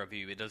unaware of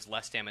you, it does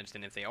less damage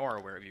than if they are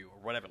aware of you,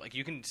 or whatever. Like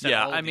you can set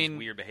all of these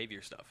weird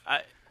behavior stuff.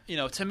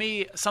 To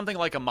me, something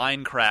like a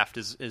Minecraft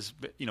is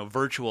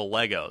virtual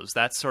Legos.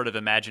 That's sort of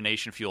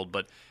imagination fueled,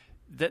 but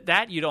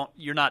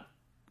you're not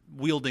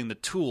wielding the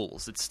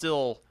tools. It's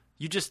still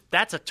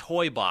that's a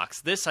toy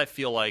box. This I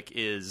feel like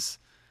is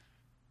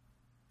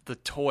the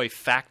toy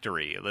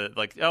factory.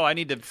 Like, oh, I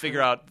need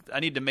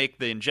to make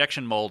the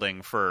injection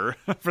molding for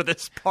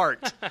this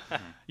part.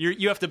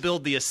 You have to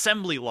build the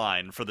assembly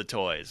line for the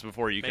toys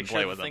before you can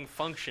play with them. Make sure the thing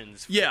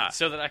functions. Yeah.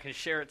 So that I can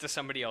share it to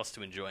somebody else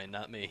to enjoy,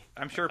 not me.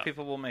 I'm sure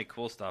people will make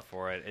cool stuff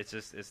for it. It's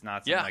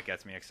not something that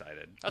gets me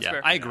excited. That's yeah,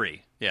 fair. I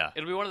agree. Yeah.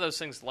 It'll be one of those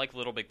things like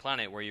Little Big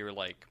Planet where you're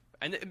like,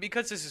 and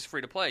because this is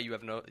free to play, you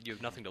have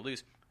nothing to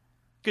lose.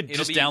 Could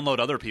just download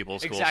other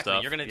people's cool Exactly.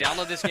 stuff. You're going to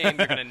download this game.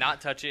 You're going to not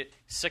touch it.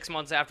 6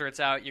 months after it's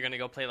out, you're going to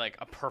go play like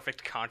a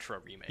perfect Contra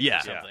remake. Yeah,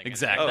 or something.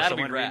 exactly. That'll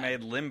be someone rad.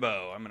 remade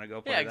Limbo. I'm going to go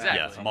play exactly.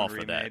 that. Yeah, I'm all for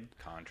Someone that. remade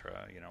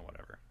Contra,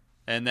 whatever.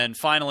 And then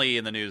finally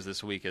in the news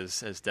this week, as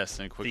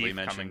Destin quickly Thief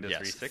mentioned, coming to yes,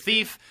 360?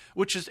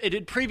 Thief, it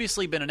had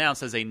previously been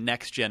announced as a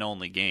next-gen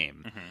only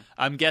game. Mm-hmm.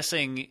 I'm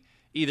guessing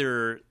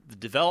either the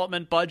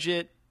development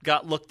budget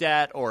got looked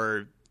at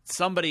or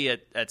somebody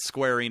at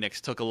Square Enix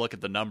took a look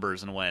at the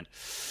numbers and went,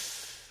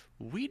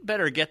 we'd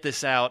better get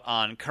this out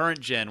on current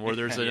gen where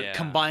there's a Yeah.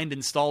 combined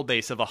install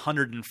base of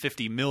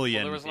 150 million.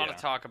 Well, there was a lot of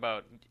talk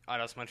about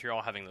Eidos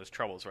Montreal having those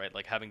troubles, right?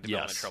 Like having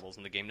development Yes. troubles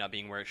and the game not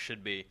being where it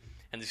should be,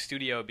 and the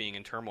studio being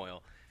in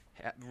turmoil.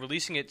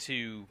 Releasing it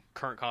to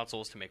current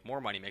consoles to make more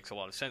money makes a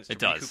lot of sense. To It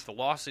does. recoup the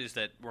losses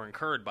that were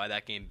incurred by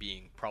that game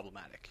being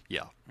problematic.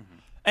 Yeah.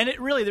 And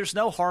there's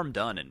no harm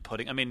done in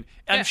putting, I'm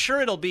Yeah.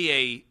 sure it'll be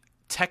a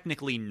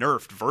technically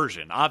nerfed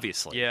version,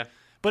 obviously. Yeah.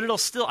 But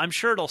I'm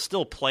sure it'll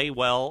still play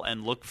well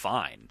and look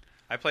fine.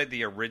 I played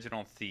the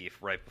original Thief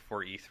right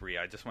before E3.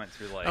 I just went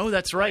through Oh,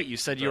 that's right. You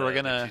said you were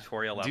going the to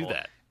tutorial do level.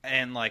 that.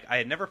 And I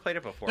had never played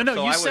it before. No,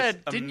 so you I was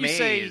said, didn't you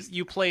say amazed.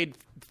 you played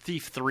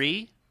Thief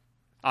 3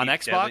 on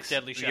Thief Xbox?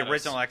 Deadly The Shadows.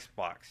 original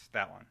Xbox,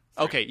 that one.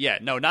 Okay, yeah.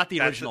 No, not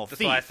the original So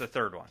Thief. that's the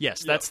third one.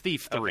 Yes, that's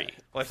Thief 3. Okay.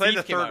 Well, I played Thief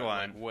the came third out,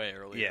 one. like, way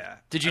earlier. Yeah.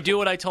 Did you do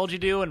what I told you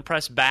to do and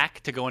press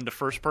back to go into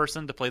first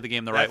person to play the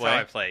game the right That's way? how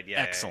I played.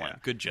 Yeah. Excellent. Yeah.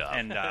 Good job.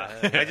 And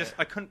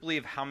I couldn't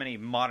believe how many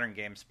modern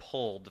games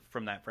pulled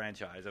from that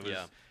franchise. It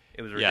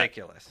was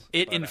ridiculous.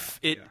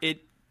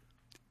 It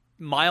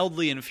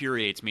mildly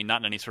infuriates me,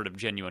 not in any sort of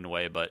genuine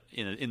way, but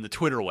in the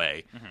Twitter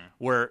way,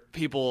 where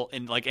people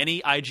in like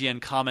any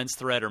IGN comments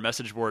thread or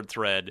message board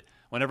thread,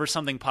 whenever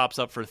something pops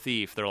up for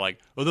Thief, they're like,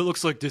 "Oh, that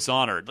looks like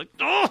Dishonored." Like,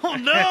 oh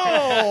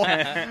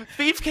no,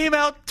 Thief came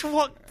out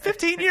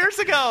 15 years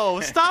ago.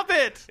 Stop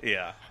it.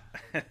 Yeah.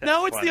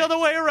 No, it's funny. the other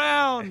way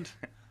around.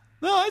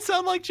 No, I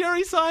sound like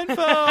Jerry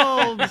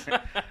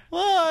Seinfeld.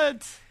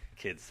 What?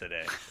 Kids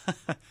today.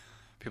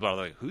 People are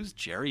like, "Who's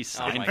Jerry Oh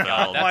Seinfeld?" my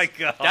god. Oh my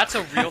God. That's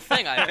a real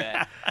thing, I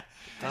bet.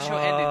 That show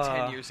ended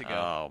 10 years ago.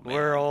 Oh man.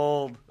 We're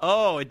old.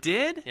 Oh, it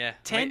did? Yeah.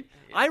 10. Wait,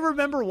 I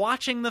remember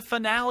watching the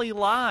finale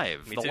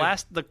live. Me the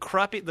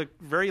too. the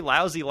very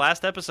lousy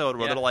last episode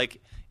where Yeah. they're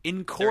like in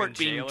They're court in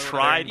jail being or whatever.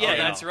 tried. Yeah, Yeah,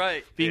 that's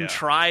right. Being Yeah.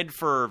 tried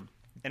for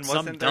And some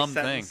wasn't their dumb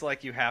thing. sentence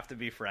like you have to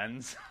be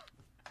friends?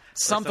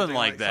 Something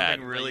like that.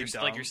 Something really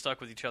dumb. Like you're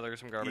stuck with each other or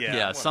some garbage. Yeah. Yeah,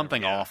 whatever,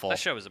 something yeah. awful. That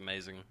show was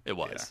amazing. It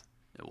was.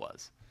 It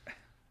was.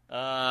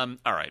 All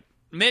right.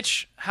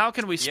 Mitch, how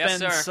can we Yes,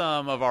 spend sir.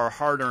 some of our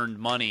hard-earned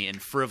money in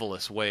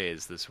frivolous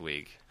ways this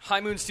week?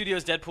 High Moon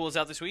Studios' Deadpool is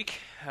out this week.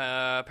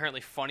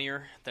 Apparently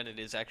funnier than it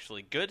is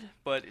actually good,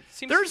 but it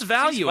seems There's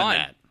value in fine.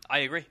 that. I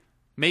agree.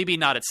 Maybe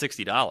not at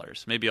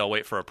 $60. Maybe I'll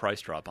wait for a price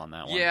drop on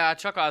that one. Yeah,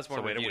 Chuck Osborne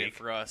So wait a reviewed it week.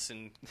 for us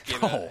and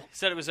gave Oh.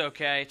 said it was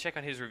okay. Check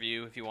out his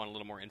review if you want a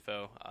little more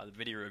info. The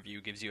video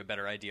review gives you a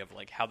better idea of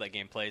like how that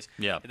game plays.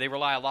 Yeah. They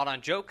rely a lot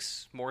on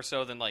jokes more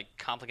so than like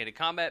complicated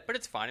combat, but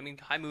it's fine. I mean,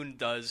 High Moon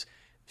does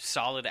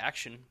solid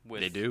action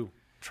with They do.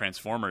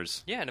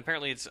 Transformers. Yeah, and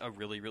apparently it's a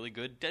really, really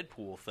good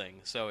Deadpool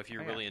thing. So if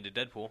you're really into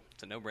Deadpool,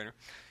 it's a no-brainer.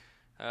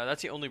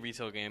 That's the only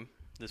retail game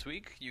this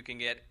week. You can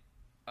get,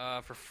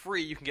 for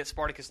free, you can get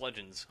Spartacus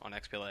Legends on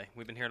XBLA.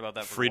 We've been hearing about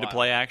that for a while.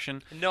 Free-to-play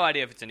action. No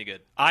idea if it's any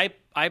good. I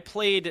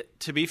played,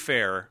 to be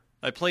fair,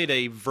 I played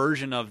a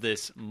version of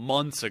this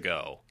months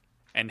ago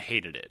and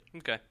hated it.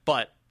 Okay.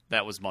 But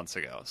that was months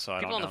ago, so I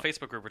People don't on know. the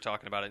Facebook group were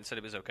talking about it and said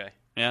it was okay.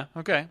 Yeah,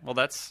 okay. Well,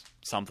 that's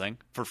something.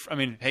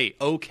 Hey,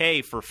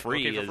 okay for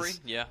free Okay for is...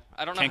 free? Yeah.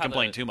 I don't know Can't how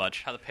complain too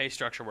much. how the pay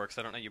structure works.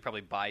 I don't know. You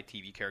probably buy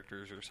TV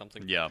characters or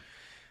something. Yeah.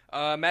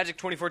 Magic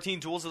 2014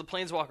 Duels of the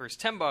Planeswalkers,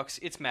 $10.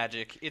 It's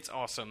Magic. It's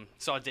awesome.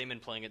 Saw Damon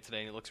playing it today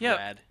and it looks Yeah,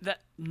 rad.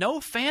 no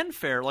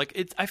fanfare. Like,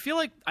 I feel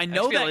like I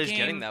know XBLA that is game...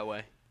 getting that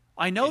way.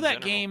 I know in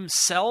that general. game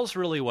sells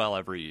really well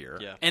every year,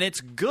 Yeah. and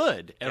it's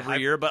good every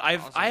year. But I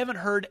haven't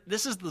heard.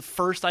 This is the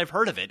first I've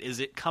heard of it. Is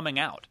it coming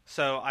out?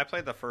 So I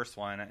played the first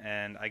one,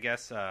 and I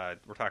guess we're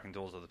talking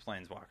Duels of the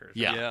Planeswalkers.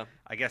 Yeah. Yeah.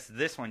 I guess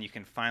this one you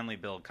can finally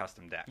build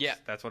custom decks. Yeah.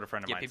 That's what a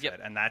friend of mine Yep. said,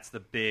 and that's the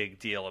big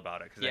deal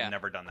about it because Yeah. I've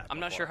never done that. I'm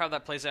not before. sure how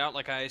that plays out.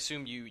 Like, I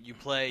assume you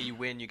play, you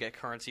win, you get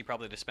currency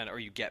probably to spend, or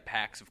you get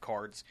packs of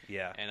cards.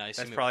 Yeah, And I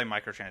assume that's probably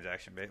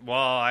microtransaction based. Well,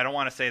 I don't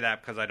want to say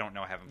that because I don't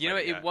know. Haven't You know,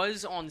 played it yet.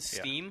 was on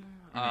Steam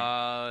or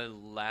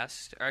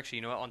actually,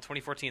 you know what? On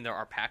 2014, there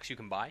are packs you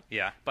can buy.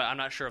 Yeah. But I'm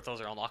not sure if those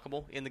are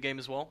unlockable in the game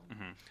as well.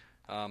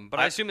 But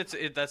I assume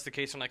that's the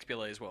case on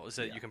XBLA as well, is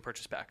that you can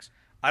purchase packs.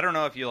 I don't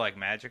know if you like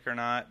Magic or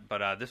not,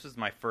 but this was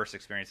my first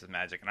experience with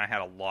Magic, and I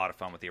had a lot of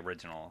fun with the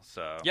original.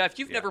 So Yeah, if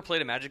you've never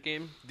played a Magic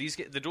game,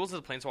 the Duels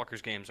of the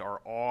Planeswalkers games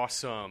are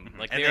awesome. Mm-hmm.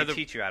 Like and they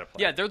teach you how to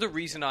play. Yeah, they're the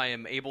reason I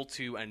am able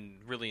to and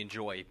really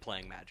enjoy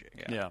playing Magic.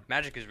 Yeah.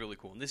 Magic is really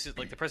cool. And this is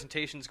like the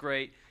presentation's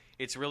great.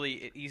 It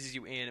eases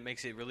you in. It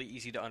makes it really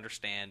easy to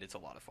understand. It's a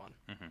lot of fun.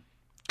 Mm-hmm.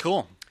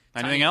 Cool.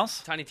 Anything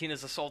else? Tiny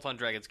Tina's Assault on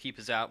Dragon's Keep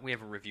is out. We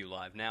have a review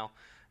live now.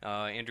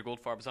 Andrew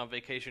Goldfarb is on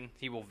vacation.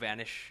 He will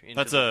vanish.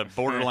 That's a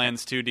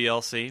Borderlands 2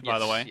 DLC, by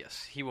the way.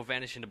 Yes, he will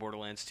vanish into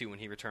Borderlands 2 when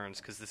he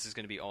returns because this is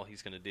going to be all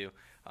he's going to do.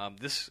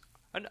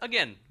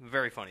 Again,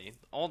 very funny.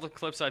 All the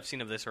clips I've seen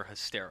of this are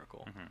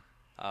hysterical.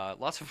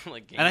 Lots of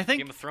like And I think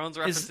Game of Thrones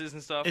references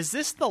and stuff. Is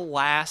this the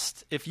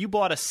last? If you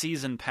bought a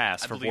season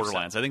pass for believe so.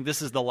 Borderlands, I think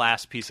this is the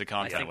last piece of I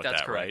content think with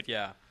that's that, correct.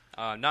 right?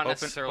 Yeah, not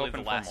necessarily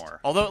open the for last. more.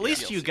 Although at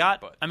least DLC, you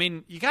got. but- I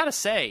mean, you got to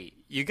say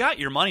you got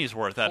your money's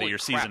worth out of Holy your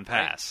crap, season right?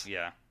 pass.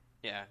 Yeah.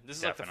 Yeah, this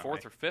is like the Definitely.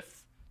 4th or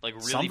 5th, like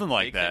really Something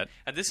like big that. thing.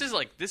 And this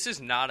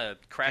is not a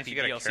Didn't crappy you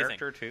get a DLC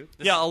character thing. too?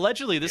 Yeah,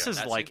 allegedly this Yeah, is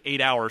that's like it.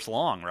 8 hours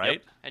long, right?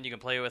 Yep. And you can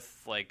play with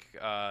like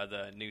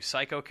the new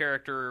Psycho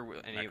character,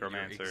 any of your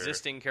Necromancer.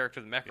 existing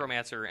character, the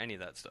Necromancer, any of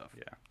that stuff.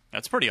 Yeah.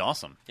 That's pretty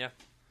awesome. Yeah.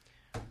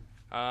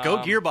 Go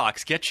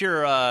Gearbox, get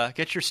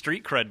your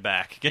street cred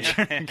back. Get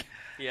your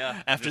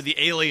Yeah. after the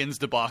Aliens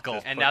debacle.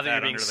 And put now that that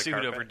you're being under the sued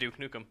carpet. over Duke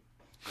Nukem.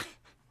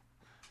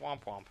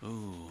 Womp womp.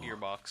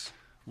 Gearbox.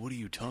 What are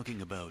you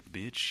talking about,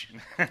 bitch?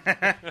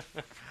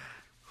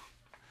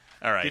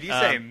 All right. Did you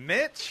say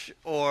Mitch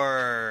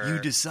or You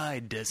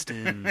decide,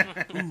 Destin.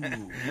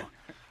 Ooh.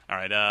 All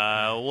right,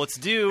 let's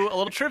do a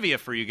little trivia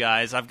for you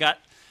guys.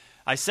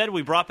 I said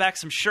we brought back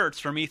some shirts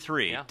from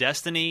E3. Yeah.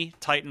 Destiny,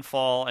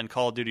 Titanfall, and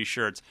Call of Duty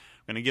shirts.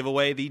 We're going to give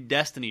away the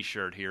Destiny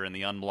shirt here in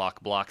the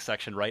Unblock Block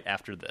section right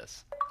after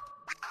this.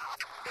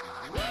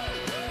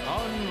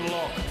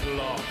 Unlock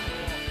Block.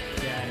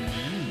 Can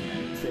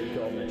you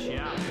take on the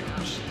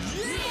challenge?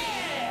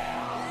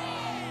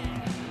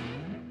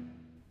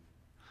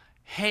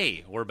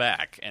 Hey, we're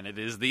back, and it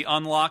is the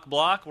Unlock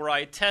Block where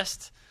I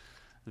test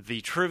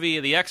the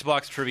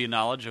Xbox trivia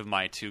knowledge of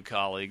my two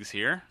colleagues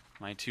here,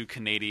 my two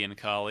Canadian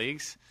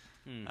colleagues.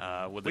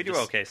 We do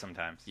okay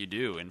sometimes. You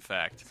do, in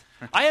fact.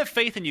 I have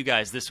faith in you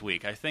guys this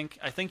week. I think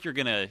you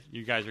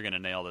guys are gonna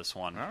nail this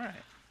one. All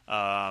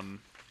right.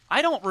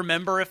 I don't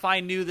remember if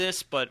I knew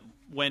this, but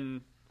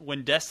when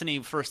Destiny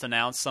first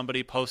announced,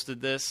 somebody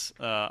posted this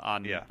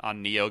on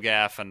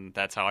NeoGAF, and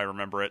that's how I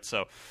remember it.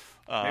 So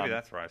Maybe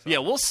that's where I saw yeah,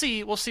 it. we'll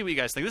see what you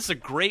guys think. This is a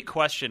great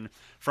question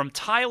from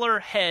Tyler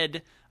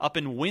Head up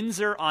in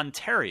Windsor,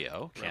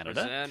 Ontario,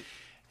 Canada. Represent.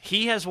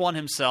 He has won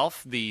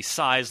himself the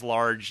size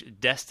large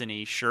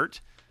Destiny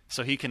shirt,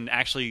 so he can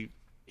be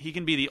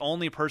the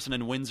only person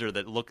in Windsor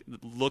that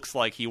looks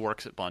like he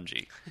works at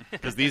Bungie,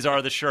 because these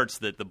are the shirts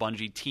that the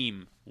Bungie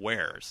team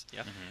wears.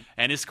 Yep.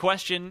 And his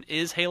question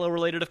is Halo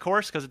related, of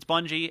course, because it's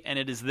Bungie, and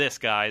it is this,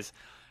 guys: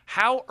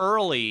 how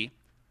early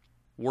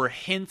were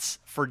hints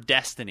for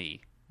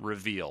Destiny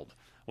revealed?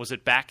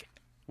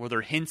 Were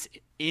there hints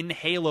in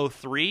Halo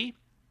 3,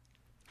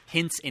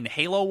 hints in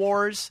Halo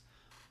Wars,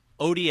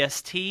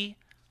 ODST,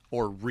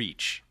 or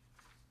Reach?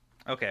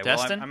 Okay, well,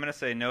 Destin? I'm going to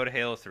say no to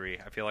Halo 3.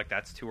 I feel like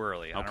that's too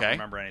early. I Okay. don't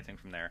remember anything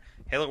from there.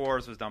 Halo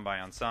Wars was done by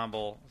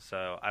Ensemble,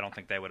 so I don't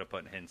think they would have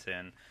put hints in.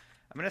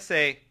 I'm going to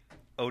say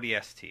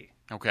ODST,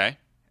 Okay.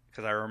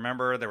 because I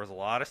remember there was a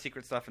lot of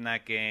secret stuff in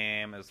that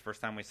game. It was the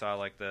first time we saw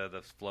like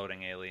the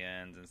floating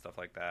aliens and stuff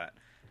like that,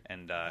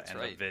 and right,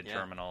 the vid yeah.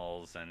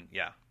 terminals, and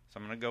yeah. So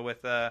I'm going to go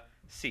with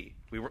C.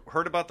 We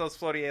heard about those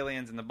floaty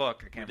aliens in the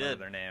book. I can't We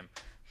remember did. their name,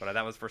 but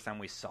that was the first time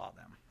we saw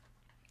them.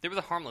 They were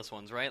the harmless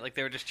ones, right? Like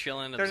they were just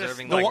chilling, They're just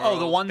observing like- the The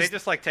world. ones They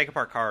just like take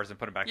apart cars and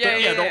put them back Yeah,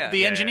 together. yeah, the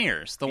yeah.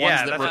 engineers, the Yeah, ones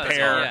that that's what it's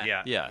repair. called.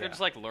 Yeah. yeah. They're just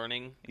like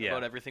learning Yeah.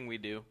 about everything we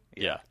do.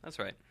 Yeah. That's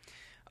right.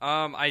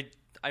 I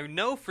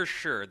know for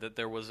sure that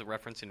there was a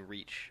reference in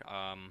Reach.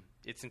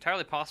 It's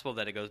entirely possible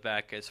that it goes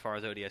back as far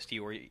as ODST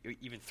or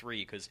even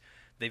 3, because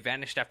they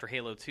vanished after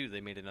Halo 2.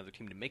 They made another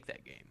team to make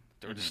that game,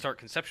 or to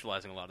start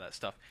conceptualizing a lot of that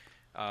stuff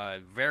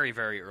very,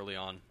 very early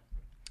on.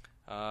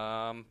 But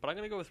I'm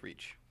going to go with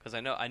Reach, because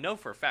I know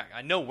for a fact.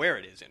 I know where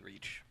it is in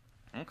Reach.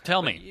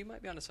 Tell But me. you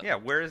might be onto something. Yeah,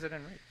 where is it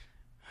in Reach?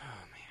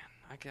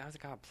 I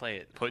gotta play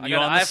it. Putting I you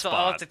gotta- on the I'll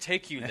spot. have to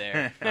take you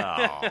there.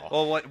 Oh.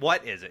 Well,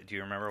 what is it? Do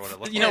you remember what it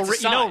looks You like? know, it's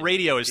a sign.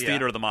 radio is Yeah.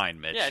 theater of the mind,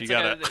 Mitch. Yeah, you it's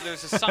gotta. like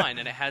there's a sign,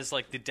 and it has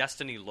like the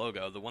Destiny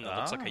logo, the one that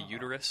looks like a Oh.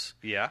 uterus,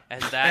 Yeah.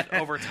 and that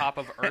over top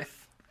of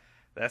Earth.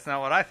 That's not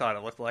what I thought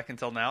it looked like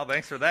until now.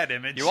 Thanks for that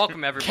image. You're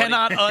welcome, everybody.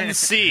 Cannot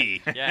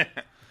unsee. Yeah,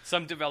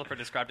 some developer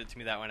described it to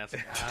me that way, and I was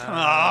like,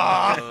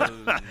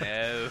 oh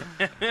no.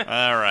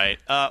 All right.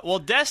 Well,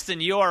 Destin,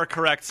 you are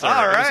correct, sir.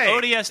 All It was right.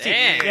 ODST.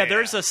 Dang. Yeah,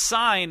 there's a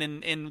sign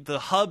in the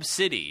hub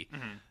city.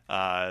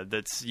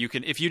 That's you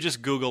can if you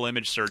just Google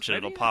image search it,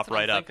 Maybe it'll pop that's what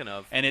I'm right up, thinking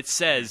of. and it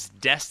says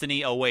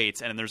 "Destiny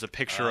awaits," and there's a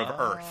picture of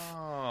Earth.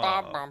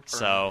 Oh.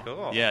 So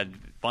Cool. yeah,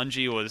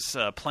 Bungie was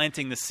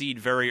planting the seed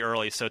very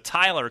early. So,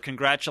 Tyler,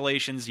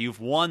 congratulations. You've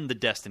won the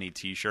Destiny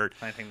T-shirt,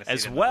 Planting the seed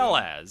as in the well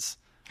womb. as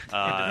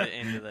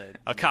A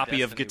a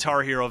copy of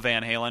Guitar Hero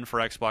Van Halen for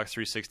Xbox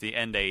 360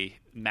 and a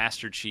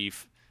Master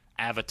Chief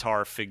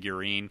Avatar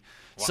figurine.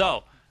 Wow.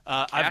 So,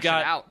 I've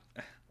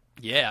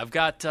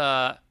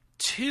got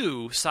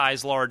 2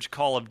 size large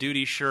Call of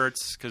Duty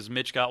shirts because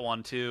Mitch got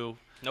one too.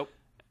 Nope.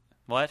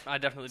 What? I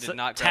definitely did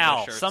not grab Tal,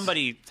 those shirts.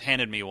 somebody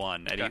handed me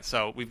one, Eddie. Okay.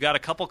 So we've got a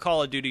couple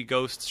Call of Duty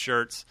Ghosts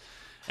shirts,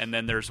 and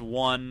then there's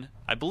one,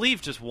 I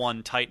believe just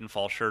one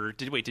Titanfall shirt.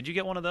 Did you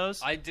get one of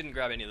those? I didn't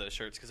grab any of those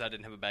shirts because I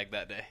didn't have a bag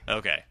that day.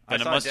 Okay. I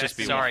Then it saw must just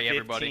be Destiny one. Sorry,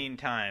 everybody. 15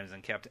 times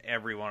and kept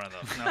every one of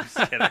them. No, I'm just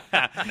kidding.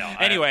 No,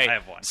 Anyway, I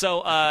have one.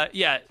 so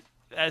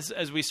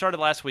as we started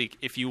last week,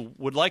 if you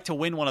would like to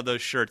win one of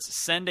those shirts,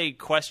 send a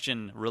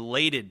question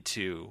related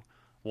to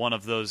one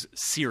of those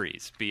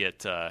series, be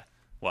it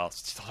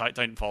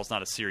Titanfall's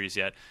not a series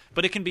yet,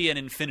 but it can be an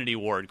Infinity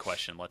Ward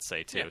question, let's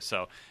say, too. Yeah.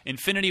 So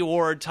Infinity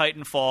Ward,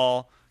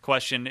 Titanfall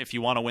question if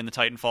you want to win the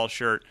Titanfall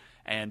shirt,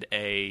 and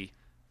a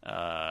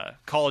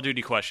Call of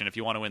Duty question if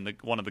you want to win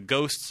one of the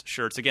Ghosts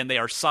shirts. Again, they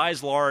are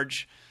size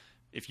large.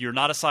 If you're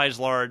not a size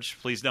large,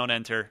 please don't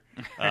enter.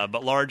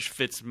 But large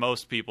fits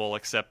most people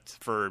except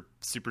for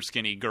super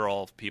skinny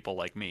girl people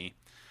like me.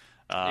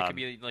 It could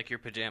be like your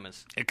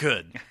pajamas. It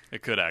could.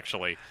 It could,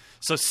 actually.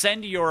 So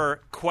send your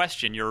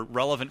question, your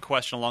relevant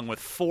question, along with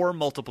 4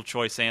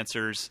 multiple-choice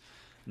answers.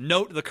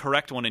 Note the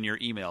correct one in your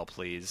email,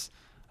 please.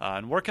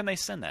 And where can they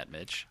send that,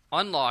 Mitch?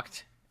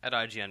 Unlocked at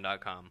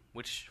IGN.com,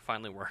 which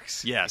finally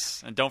works.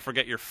 Yes. And don't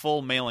forget your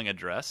full mailing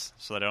address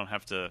so that I don't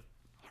have to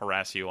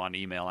harass you on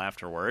email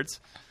afterwards.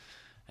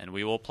 And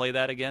we will play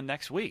that again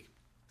next week.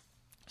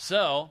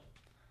 So,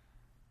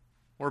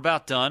 we're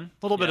about done.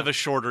 A little bit Yeah. of a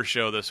shorter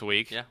show this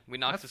week. Yeah, we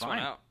knocked That's this one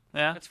fine. out.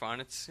 Yeah. It's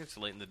fine. It's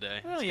late in the day.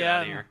 Well, Let's get yeah.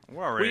 out of here.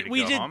 We're all ready to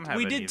go home. Have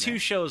We an did 2 evening.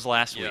 shows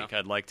last Yeah. week.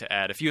 I'd like to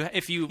add, if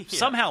you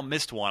somehow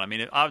missed one, I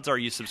mean, odds are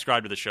you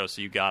subscribed to the show,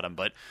 so you got them.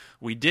 But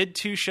we did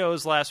 2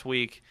 shows last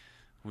week.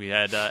 We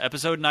had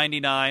episode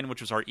 99, which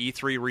was our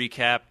E3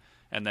 recap,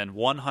 and then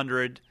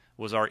 100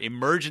 was our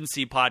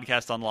emergency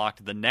podcast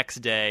unlocked the next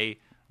day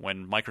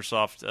when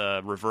Microsoft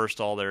reversed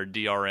all their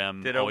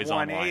DRM Did a always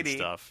online 180.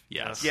 stuff.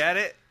 Yes. Get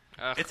it?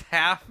 Ugh. It's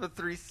half the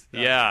 3.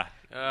 Yeah.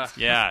 Ugh.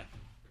 Yeah.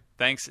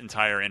 Thanks,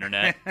 entire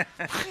internet.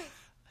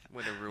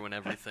 Way to ruin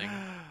everything.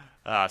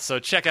 So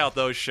check out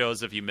those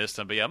shows if you missed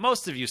them. But yeah,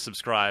 most of you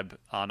subscribe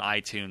on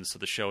iTunes, so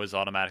the show is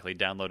automatically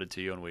downloaded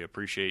to you, and we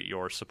appreciate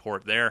your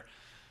support there.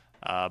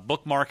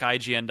 Bookmark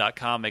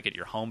IGN.com, make it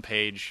your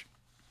homepage.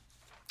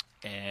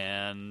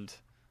 And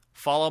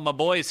follow my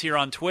boys here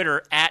on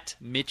Twitter, at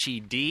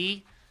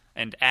MitchieD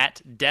and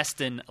at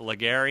Destin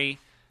Legary.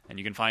 And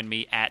you can find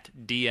me at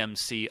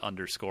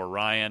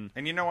DMC_Ryan.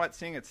 And you know what?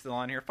 Seeing it's still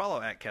on here, follow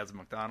at Kaz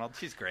McDonald.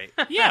 She's great.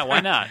 Yeah, why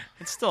not?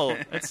 It's still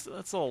it's a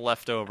little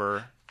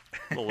leftover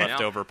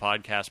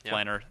podcast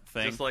planner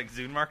thing. Just like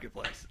Zune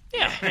Marketplace.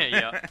 Yeah.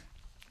 Yeah.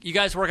 You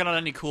guys working on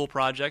any cool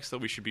projects that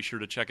we should be sure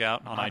to check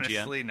out on IGN?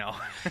 Honestly, no.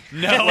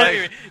 No.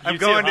 Like, I'm You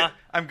going too, huh?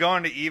 I'm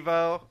going to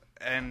Evo,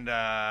 and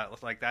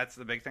like that's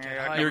the big thing I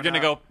got. You're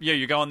coming gonna up. go. Yeah,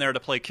 you're going there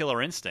to play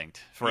Killer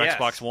Instinct for Yes.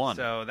 Xbox One.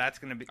 So that's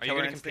going to be Are you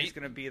Killer gonna Instinct's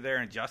compete? going to be there,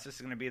 and Justice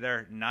is going to be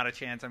there. Not a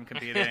chance I'm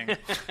competing.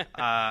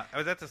 I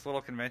was at this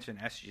little convention,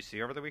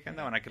 SGC, over the weekend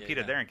though, and I competed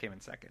yeah. there and came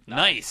in second.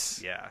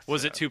 Nice. Yeah.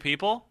 Was so- it 2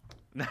 people?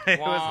 it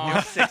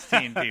was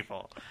 16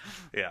 people.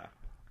 Yeah.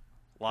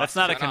 That's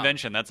not a Shut up.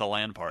 convention. That's a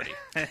LAN party.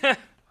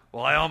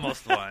 Well, I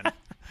almost won.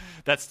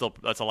 That's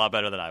a lot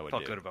better than I would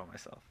Felt do. good about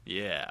myself.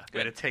 Yeah.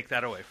 Way to take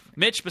that away from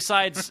me. Mitch,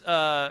 besides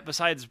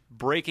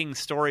breaking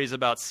stories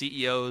about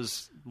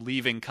CEOs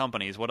leaving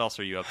companies, what else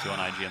are you up to on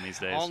IGN these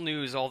days? All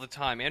news all the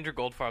time. Andrew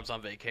Goldfarb's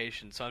on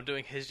vacation, so I'm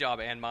doing his job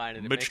and mine,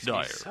 and it Mitch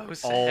Dyer. makes me so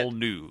sad. All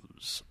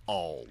news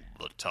all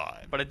the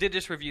time. But I did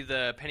just review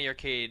the Penny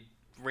Arcade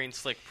Rain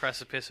Slick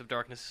Precipice of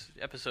Darkness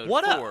episode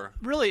What 4.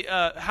 really?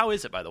 How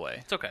is it, by the way?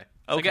 It's okay.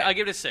 Okay. I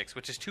give it a 6,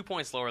 which is 2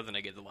 points lower than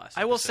I gave the last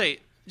I will episode. say,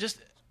 just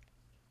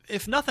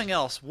if nothing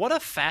else, what a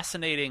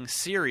fascinating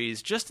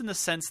series, just in the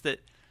sense that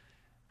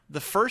the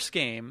first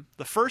game,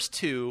 the first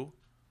 2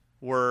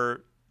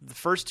 were the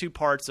first 2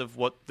 parts of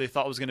what they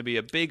thought was going to be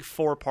a big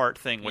 4-part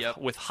thing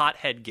with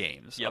Hothead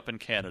Games up in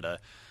Canada.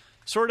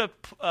 Sort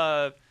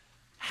of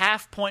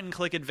half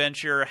point-and-click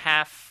adventure,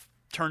 half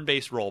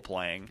turn-based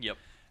role-playing. Yep.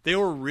 They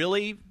were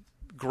really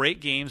great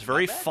games,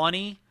 very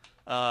funny,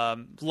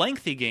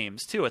 lengthy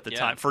games, too, at the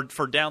time. For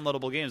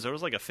downloadable games, there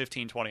was like a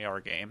 15, 20-hour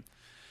game.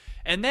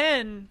 And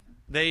then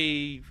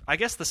I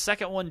guess the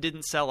second one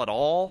didn't sell at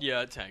all.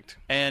 Yeah, it tanked.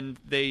 And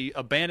they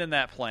abandoned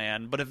that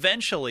plan. But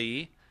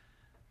eventually,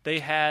 they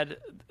had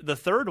the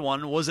third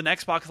one was an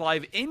Xbox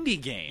Live indie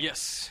game.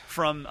 Yes.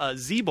 From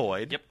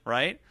Zeboyd, Yep.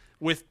 right?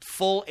 With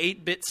full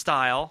 8-bit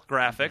style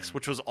graphics,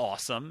 which was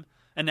awesome.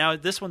 And now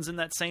this one's in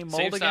that same mold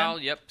Same again? style,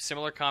 yep.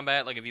 Similar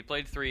combat. Like, if you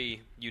played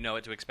 3, you know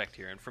what to expect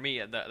here. And for me,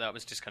 that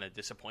was just kind of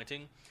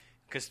disappointing.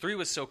 Because 3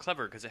 was so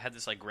clever, because it had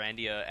this, like,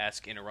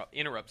 Grandia-esque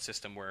interrupt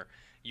system where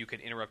you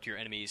could interrupt your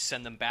enemies,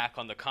 send them back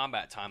on the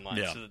combat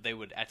timeline so that they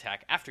would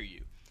attack after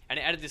you. and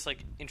it added this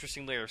like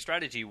interesting layer of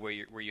strategy where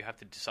you have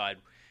to decide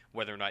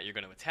whether or not you're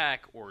going to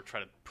attack or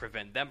try to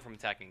prevent them from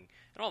attacking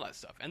and all that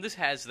stuff. And this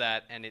has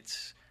that, and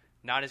it's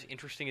not as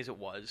interesting as it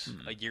was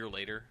a year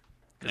later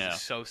because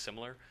it's so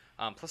similar.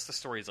 Plus, the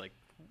story is like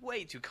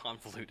way too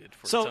convoluted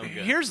for its own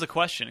good. Here's the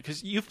question,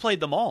 because you've played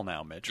them all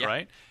now, Mitch,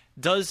 right?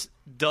 Does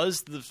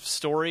the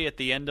story at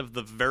the end of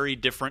the very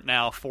different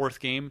now fourth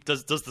game,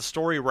 does the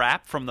story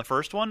wrap from the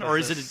first one, or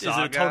is it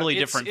a totally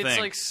different thing? It's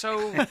like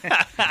so.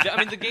 I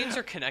mean, the games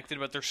are connected,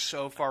 but they're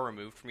so far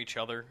removed from each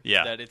other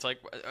that it's like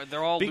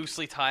they're all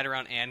loosely tied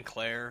around Anne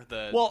Claire,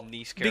 the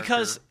niece character.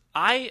 Because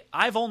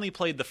I've only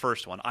played the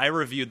first one. I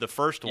reviewed the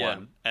first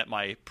one at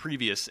my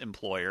previous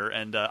employer,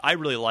 and I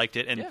really liked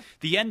it. And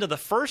the end of the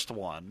first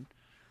one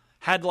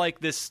had like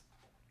this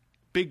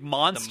big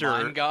monster,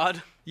 the Mind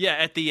God. Yeah,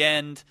 at the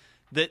end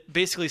that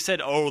basically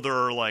said, "Oh, there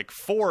are like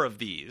 4 of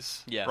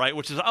these." Right,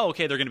 which is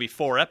okay. They're going to be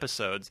 4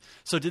 episodes.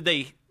 So did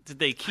they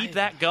keep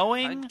that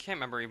going? I can't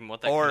remember even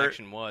what that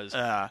connection was.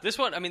 This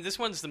one, I mean, this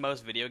one's the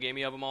most video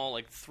gamey of them all.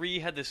 Like 3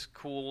 had this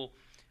cool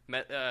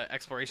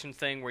exploration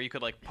thing where you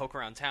could like poke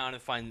around town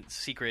and find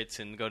secrets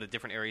and go to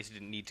different areas you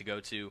didn't need to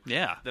go to.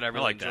 Yeah, that I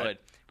really enjoyed.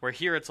 Where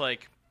here it's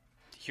like,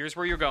 here's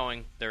where you're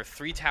going. There are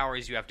 3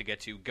 towers you have to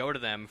get to. Go to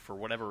them for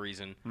whatever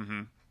reason,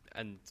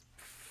 and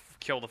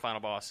kill the final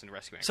boss and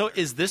rescue Anne Claire. So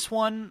is this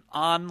one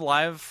on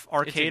Live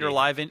Arcade or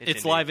Live In?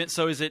 It's Live In.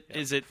 So is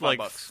it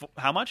like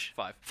how much?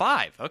 5.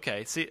 5.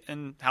 Okay. See,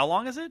 and how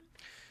long is it?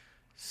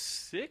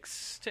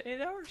 6 to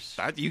 8 hours.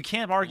 You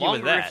can't argue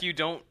Longer with that. if you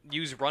don't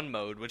use run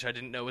mode, which I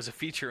didn't know was a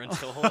feature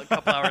until a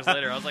couple hours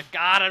later. I was like,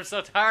 God, I'm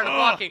so tired of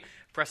walking.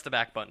 Press the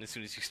back button as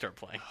soon as you start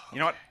playing. You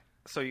know what?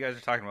 So you guys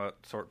are talking about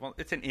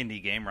it's an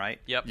indie game,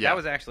 right? Yep. That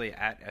was actually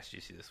at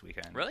SGC this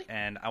weekend. Really?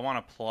 And I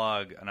want to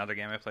plug another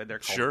game I played there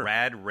called Sure.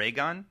 Rad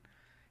Raygun.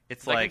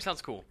 It's That like game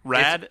sounds cool.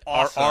 Rad,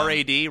 awesome.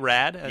 R-A-D,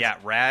 Rad? Yeah,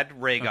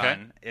 Rad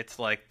Raygun. Okay. It's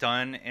like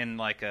done in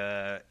like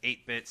a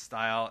 8-bit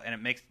style,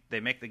 and they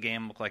make the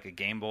game look like a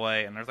Game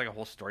Boy, and there's like a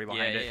whole story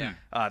behind it.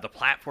 Yeah. The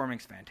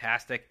platforming's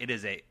fantastic. It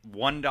is a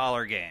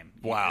 $1 game.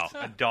 Wow. It's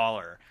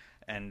 $1.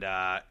 And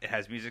it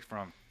has music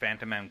from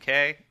Phantom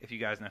MK. If you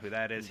guys know who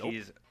that is,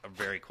 he's a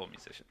very cool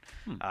musician.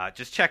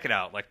 Just check it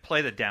out. Like,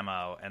 play the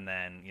demo, and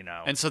then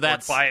And so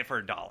that's buy it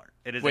for $1.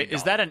 It is. Wait,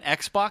 is that an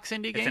Xbox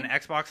indie game? It's an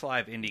Xbox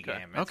Live indie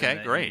game. It's Okay,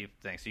 an great. indie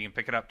thing. So you can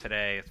pick it up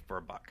today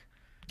for $1.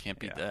 Can't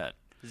beat that.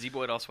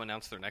 Z-Boyd also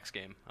announced their next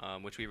game,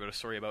 which we wrote a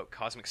story about,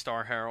 Cosmic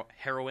Star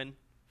Heroine,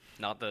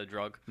 not the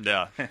drug.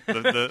 Yeah,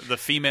 the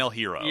female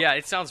hero. Yeah,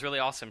 it sounds really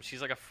awesome.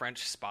 She's like a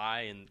French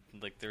spy, and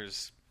like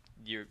there's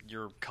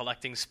you're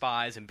collecting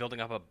spies and building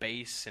up a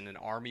base and an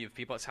army of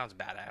people. It sounds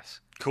badass.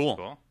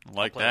 Cool. I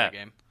like Play that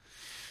game.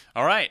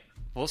 All right.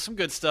 Well, some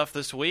good stuff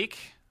this week,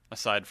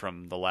 aside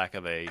from the lack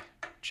of a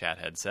chat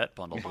headset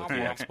bundled with the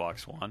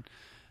Xbox One.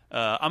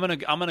 I'm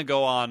gonna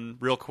go on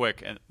real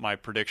quick, and my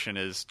prediction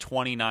is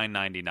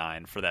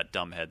 $29.99 for that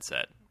dumb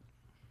headset.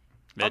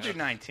 I'll do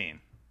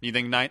 19. You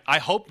think 9? I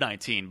hope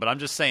 19, but I'm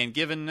just saying,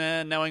 given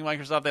knowing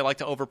Microsoft, they like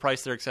to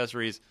overprice their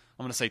accessories.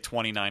 I'm going to say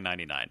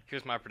 $29.99.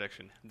 Here's my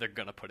prediction: they're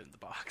gonna put it in the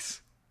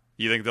box.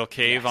 You think they'll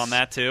cave on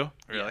that too?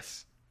 Really?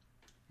 Yes.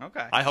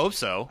 Okay. I hope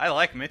so. I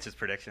like Mitch's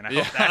prediction. I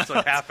hope that's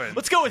what happens.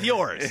 Let's go with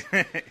yours.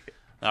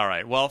 All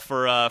right. Well,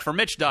 for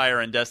Mitch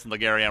Dyer and Destin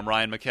Legary, I'm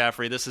Ryan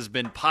McCaffrey. This has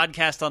been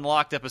Podcast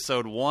Unlocked,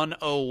 episode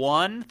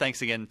 101.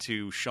 Thanks again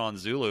to Sean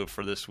Zulu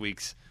for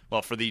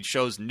for the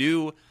show's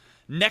new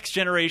next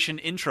generation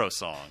intro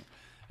song.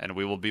 And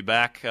we will be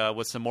back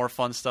with some more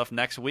fun stuff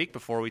next week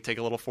before we take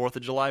a little 4th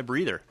of July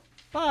breather.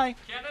 Bye.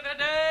 Canada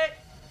Day!